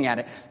of looking at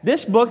it.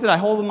 This book that I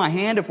hold in my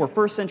hand, if we're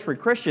first century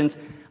Christians,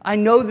 I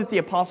know that the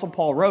Apostle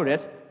Paul wrote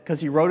it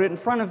because he wrote it in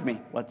front of me,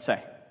 let's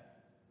say.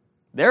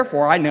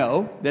 Therefore, I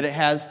know that it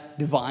has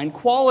divine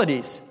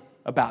qualities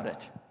about it,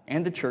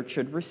 and the church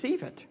should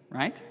receive it,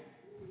 right?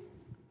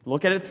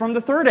 Look at it from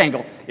the third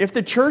angle. If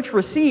the church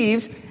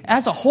receives,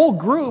 as a whole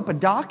group, a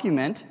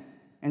document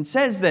and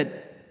says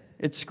that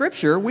it's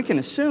Scripture, we can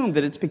assume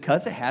that it's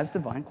because it has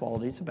divine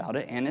qualities about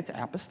it and it's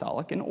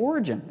apostolic in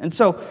origin. And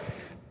so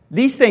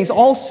these things,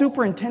 all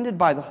superintended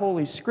by the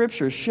Holy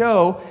Scripture,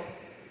 show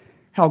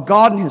how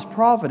God in His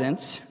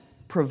providence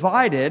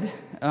provided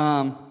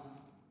a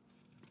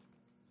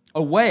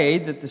way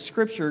that the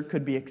Scripture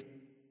could be accepted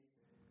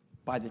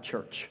by the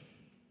church.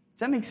 Does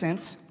that make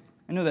sense?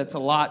 I know that's a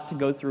lot to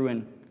go through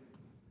in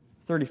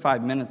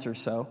 35 minutes or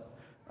so.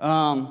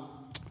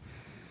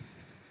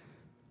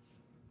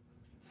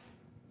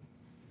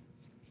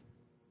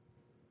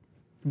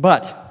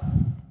 But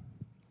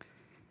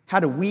how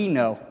do we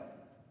know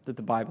that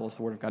the Bible is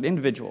the Word of God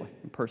individually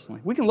and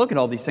personally? We can look at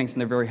all these things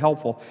and they're very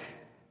helpful.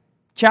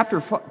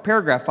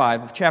 Paragraph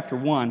 5 of chapter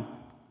 1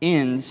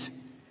 ends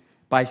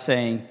by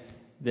saying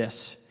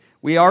this.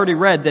 We already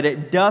read that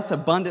it doth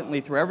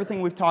abundantly through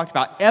everything we've talked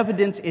about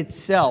evidence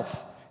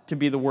itself to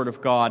be the Word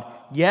of God,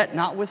 yet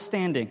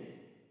notwithstanding,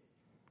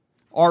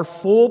 our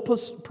full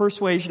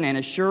persuasion and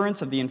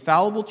assurance of the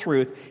infallible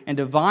truth and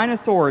divine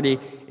authority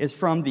is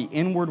from the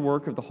inward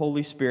work of the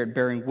Holy Spirit,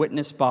 bearing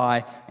witness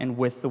by and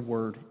with the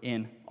Word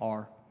in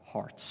our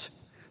hearts.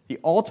 The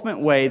ultimate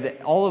way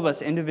that all of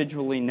us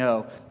individually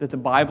know that the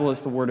Bible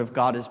is the Word of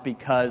God is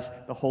because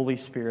the Holy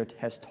Spirit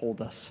has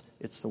told us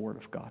it's the Word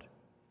of God.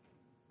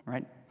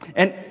 Right?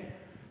 And,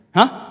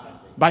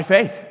 by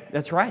faith.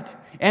 That's right.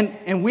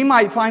 And we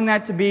might find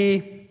that to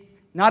be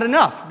not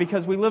enough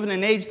because we live in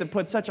an age that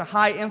puts such a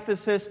high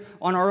emphasis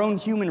on our own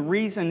human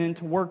reason and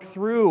to work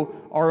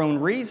through our own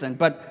reason.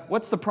 But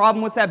what's the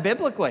problem with that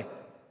biblically?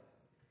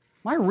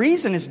 My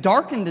reason is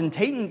darkened and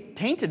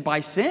tainted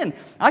by sin.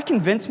 I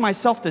convince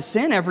myself to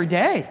sin every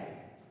day.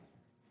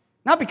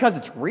 Not because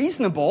it's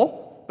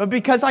reasonable, but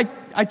because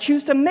I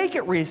choose to make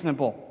it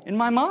reasonable in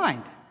my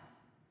mind.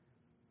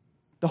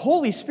 The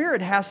Holy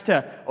Spirit has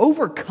to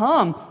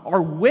overcome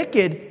our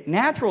wicked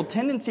natural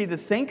tendency to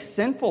think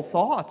sinful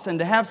thoughts and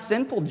to have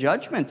sinful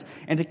judgments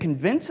and to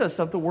convince us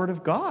of the Word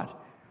of God.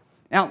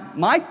 Now,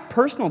 my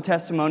personal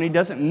testimony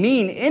doesn't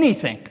mean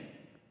anything,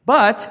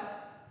 but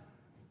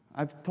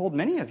I've told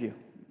many of you,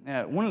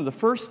 one of the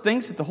first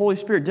things that the Holy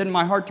Spirit did in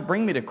my heart to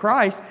bring me to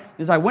Christ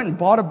is I went and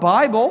bought a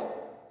Bible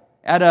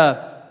at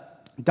a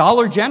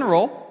Dollar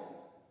General,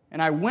 and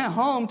I went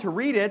home to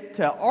read it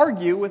to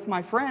argue with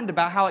my friend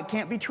about how it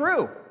can't be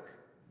true.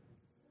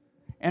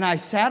 And I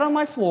sat on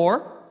my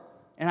floor,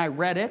 and I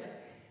read it,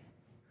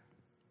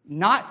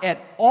 not at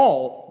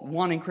all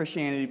wanting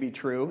Christianity to be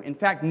true, in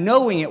fact,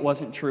 knowing it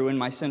wasn't true in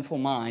my sinful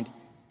mind.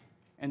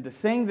 And the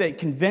thing that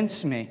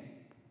convinced me,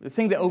 the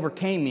thing that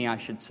overcame me, I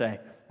should say,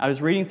 I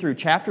was reading through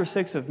chapter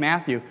 6 of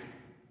Matthew,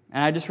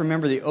 and I just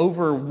remember the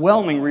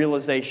overwhelming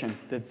realization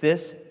that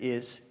this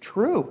is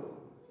true.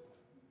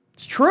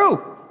 It's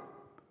true.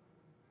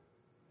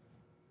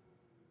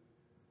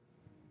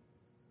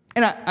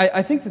 And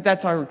I think that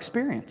that's our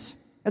experience.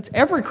 That's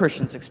every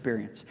Christian's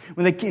experience.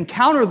 When they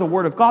encounter the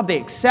Word of God, they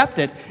accept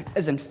it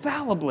as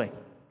infallibly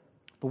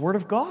the Word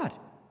of God.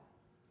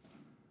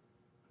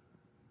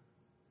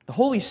 The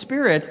Holy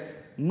Spirit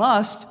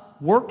must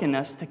work in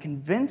us to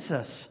convince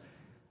us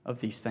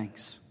of these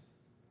things.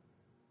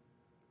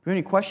 Do you have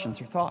any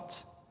questions or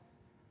thoughts?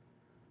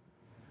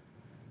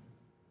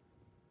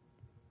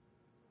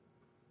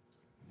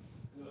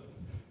 We talked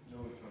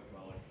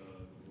about like the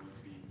word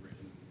being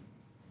written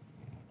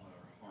on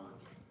our heart,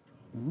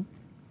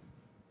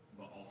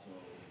 but also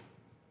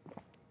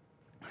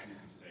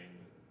Jesus saying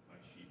that my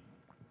sheep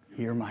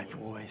Hear my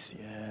voice,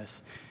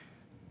 yes.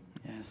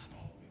 Yes.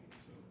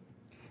 So,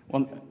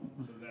 Well,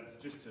 so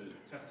that's just to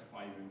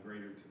testify even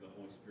greater to the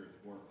Holy Spirit's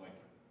work. Like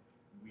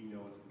we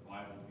know it's the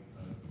Bible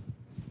because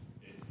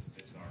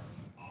it's our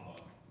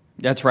Abba.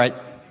 that's right.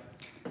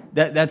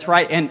 That's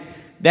right. And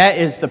that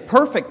is the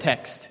perfect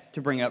text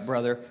to bring up,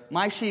 brother.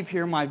 My sheep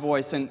hear my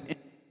voice. And in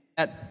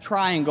that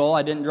triangle,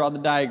 I didn't draw the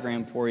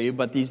diagram for you,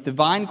 but these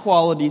divine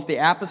qualities, the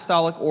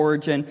apostolic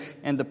origin,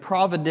 and the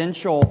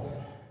providential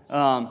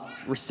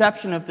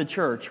reception of the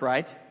church,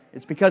 right?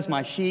 It's because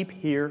my sheep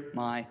hear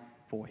my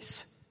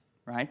voice,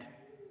 right?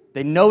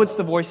 They know it's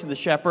the voice of the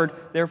shepherd,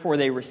 therefore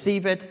they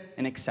receive it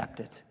and accept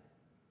it.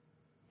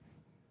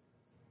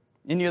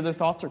 Any other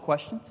thoughts or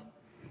questions?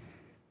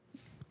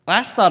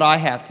 Last thought I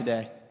have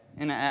today,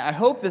 and I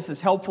hope this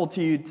is helpful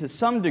to you to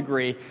some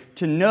degree,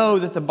 to know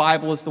that the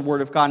Bible is the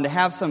Word of God, and to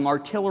have some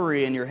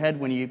artillery in your head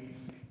when you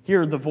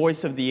hear the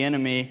voice of the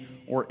enemy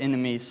or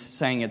enemies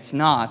saying it's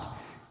not.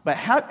 But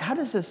how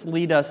does this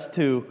lead us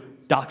to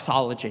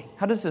doxology?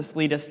 How does this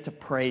lead us to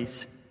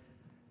praise?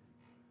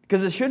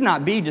 Because it should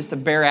not be just a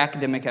bare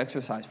academic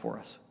exercise for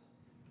us.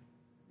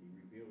 He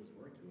reveals His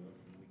word to us,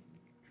 and we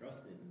can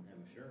trust it and have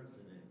assurance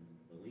in it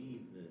and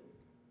believe that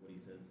what He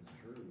says is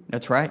true.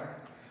 That's right.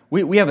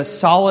 We have a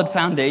solid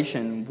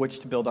foundation which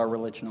to build our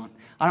religion on.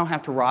 I don't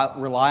have to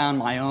rely on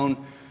my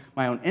own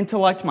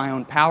intellect, my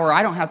own power.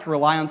 I don't have to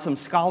rely on some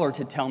scholar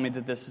to tell me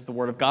that this is the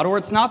Word of God, or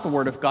it's not the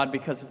Word of God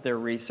because of their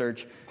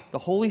research. The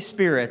Holy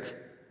Spirit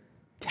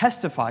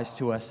testifies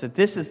to us that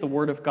this is the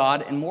Word of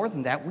God, and more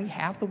than that, we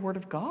have the Word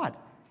of God.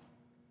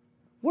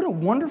 What a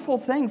wonderful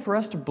thing for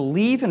us to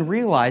believe and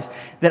realize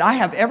that I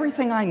have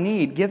everything I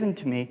need given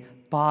to me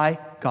by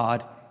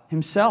God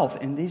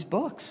Himself in these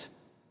books.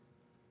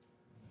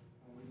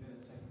 Well, we've been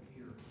in 2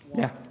 Peter 1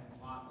 Yeah.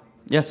 a lot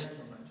lately. Yes. So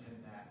much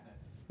in that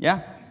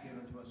Yeah. He's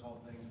given to us all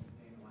things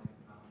pertaining to life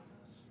and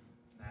godliness.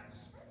 That's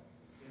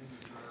in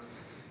reserve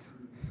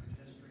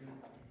through history.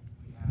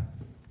 We have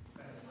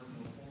that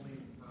we're fully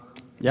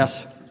confirmed.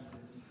 Yes.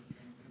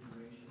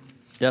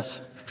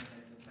 Yes. And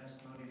it's a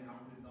testimony to how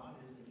good God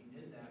is that He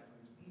did that for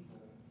His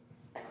people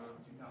for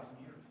 2,000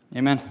 years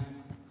Amen. and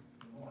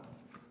more.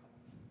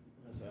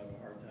 I also have a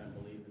hard time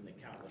believing that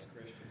countless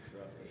Christians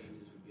throughout the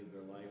ages would give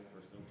their life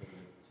for something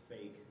that's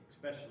fake,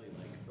 especially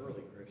like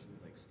early Christians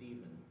like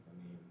Stephen. I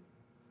mean,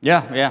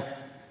 Yeah. Yeah.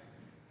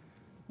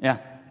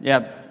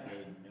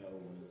 they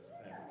know was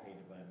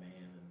fabricated by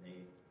man, and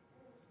they,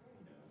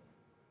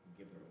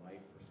 give their life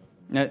for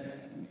something like that.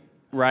 I mean,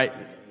 Right.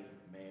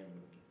 Man,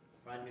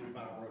 if I knew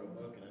Bob wrote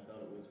a book and I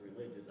thought it was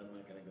religious, I'm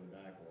not going to go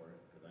die for it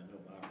because I know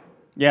Bob wrote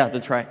it. Yeah,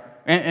 that's right.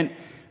 And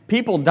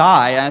people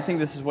die, and I think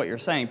this is what you're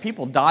saying,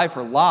 people die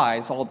for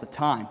lies all the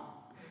time.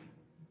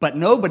 But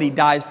nobody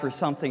dies for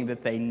something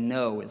that they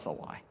know is a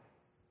lie.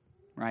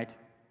 Right?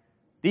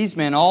 These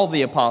men, all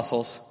the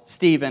apostles,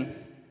 Stephen,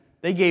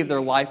 they gave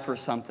their life for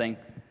something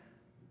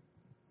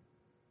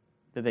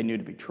that they knew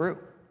to be true.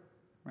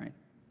 Right?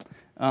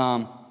 Do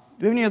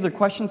you have any other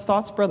questions,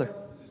 thoughts, brother?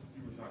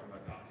 You were talking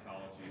about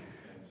doxology,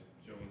 and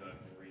Joey and I have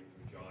been reading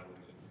through John, and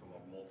it's come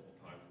up multiple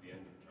times at the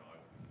end of John.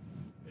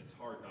 It's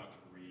hard not to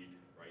read,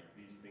 right?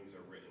 These things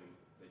are written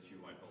that you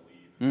might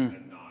believe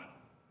and not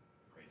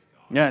praise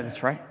God. Yeah,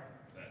 that's right.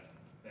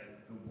 That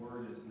the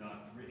word is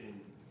not written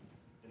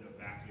in a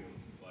vacuum,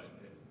 but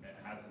it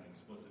has an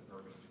explicit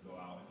purpose to go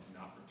out and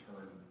to not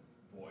return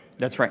void.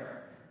 That's right.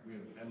 We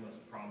have endless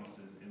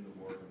promises in the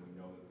word, and we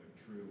know that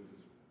they're true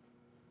because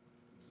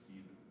we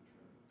see that they're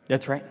true.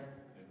 That's right.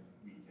 And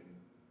we can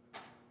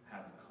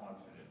have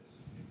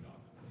confidence in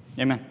God's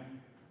word. Amen.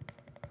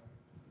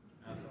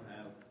 I also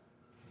have,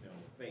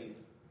 faith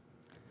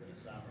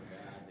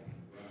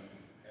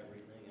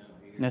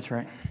That's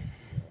right.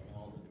 And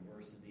all the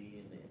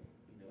diversity and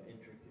the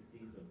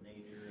intricacies of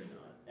nature and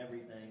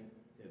everything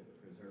to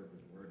preserve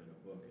His Word in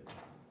a book is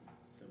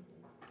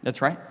simple.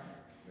 That's right.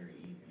 Very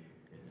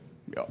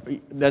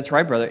easy. That's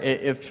right, brother.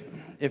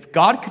 If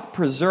God could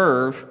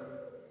preserve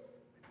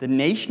the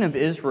nation of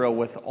Israel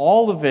with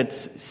all of its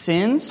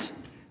sins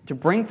to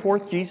bring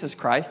forth Jesus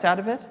Christ out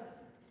of it,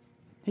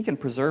 He can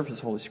preserve His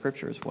Holy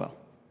Scripture as well,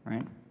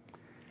 right?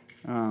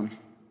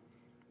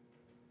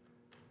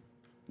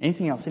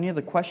 Anything else? Any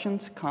other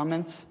questions,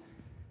 comments?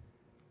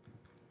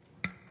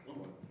 One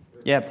more.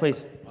 Yeah,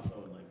 please.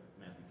 Also, in like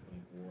Matthew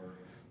 24,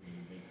 when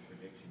you make the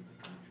predictions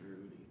that come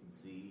true, that you can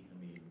see.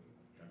 I mean,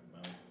 talking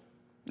about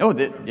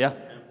Yeah. the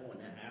temple, when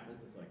that happens,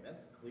 it's like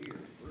that's clear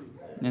proof.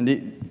 And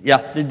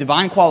the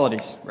divine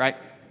qualities, right?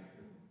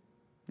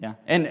 Yeah.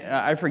 And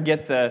I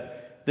forget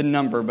the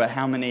number, but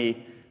how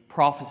many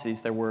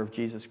prophecies there were of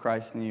Jesus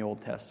Christ in the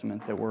Old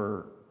Testament that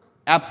were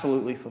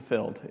absolutely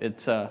fulfilled.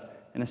 It's an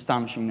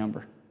astonishing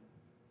number.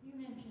 You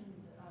mentioned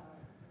the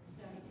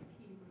study of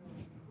Hebrew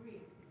and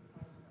Greek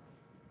because of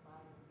the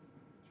Bible,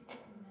 but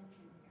you didn't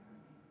mention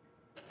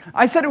Aramaic.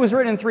 I said it was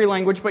written in 3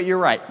 languages, but you're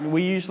right.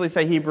 We usually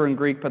say Hebrew and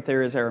Greek, but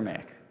there is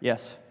Aramaic.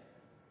 Yes.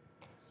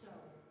 So,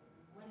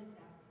 what is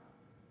that from?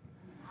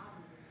 I mean,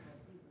 obviously,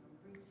 Hebrew and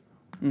Greek's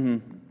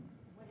from.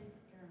 What is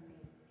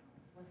Aramaic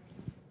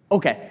from?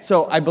 Okay,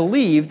 so I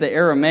believe the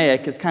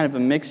Aramaic is kind of a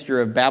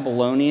mixture of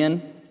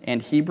Babylonian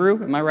and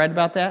Hebrew. Am I right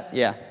about that?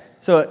 Yeah.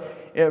 So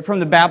from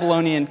the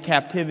Babylonian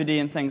captivity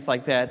and things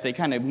like that, they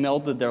kind of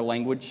melded their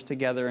language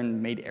together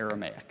and made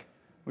Aramaic,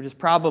 which is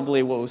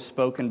probably what was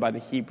spoken by the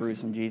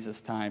Hebrews in Jesus'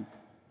 time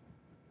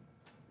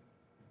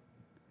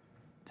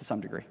to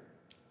some degree.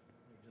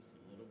 Just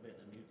a little bit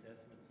in the New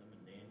Testament, some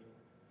in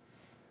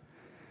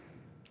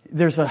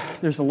Daniel.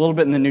 There's a little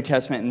bit in the New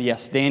Testament, and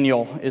yes,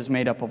 Daniel is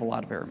made up of a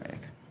lot of Aramaic.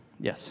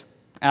 Yes.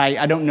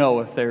 I don't know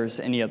if there's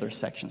any other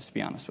sections, to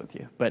be honest with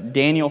you. But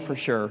Daniel for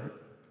sure,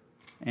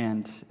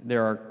 and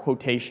there are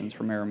quotations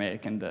from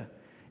Aramaic,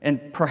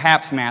 and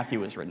perhaps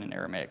Matthew is written in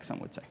Aramaic, some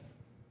would say.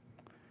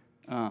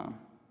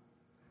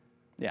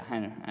 Yeah, I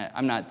know.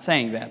 I'm not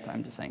saying that.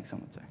 I'm just saying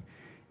some would say.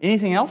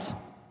 Anything else?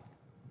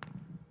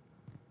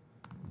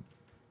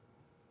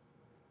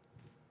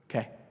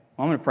 Okay.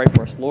 Well, I'm going to pray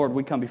for us. Lord,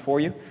 we come before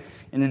you.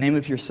 In the name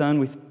of your Son,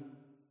 we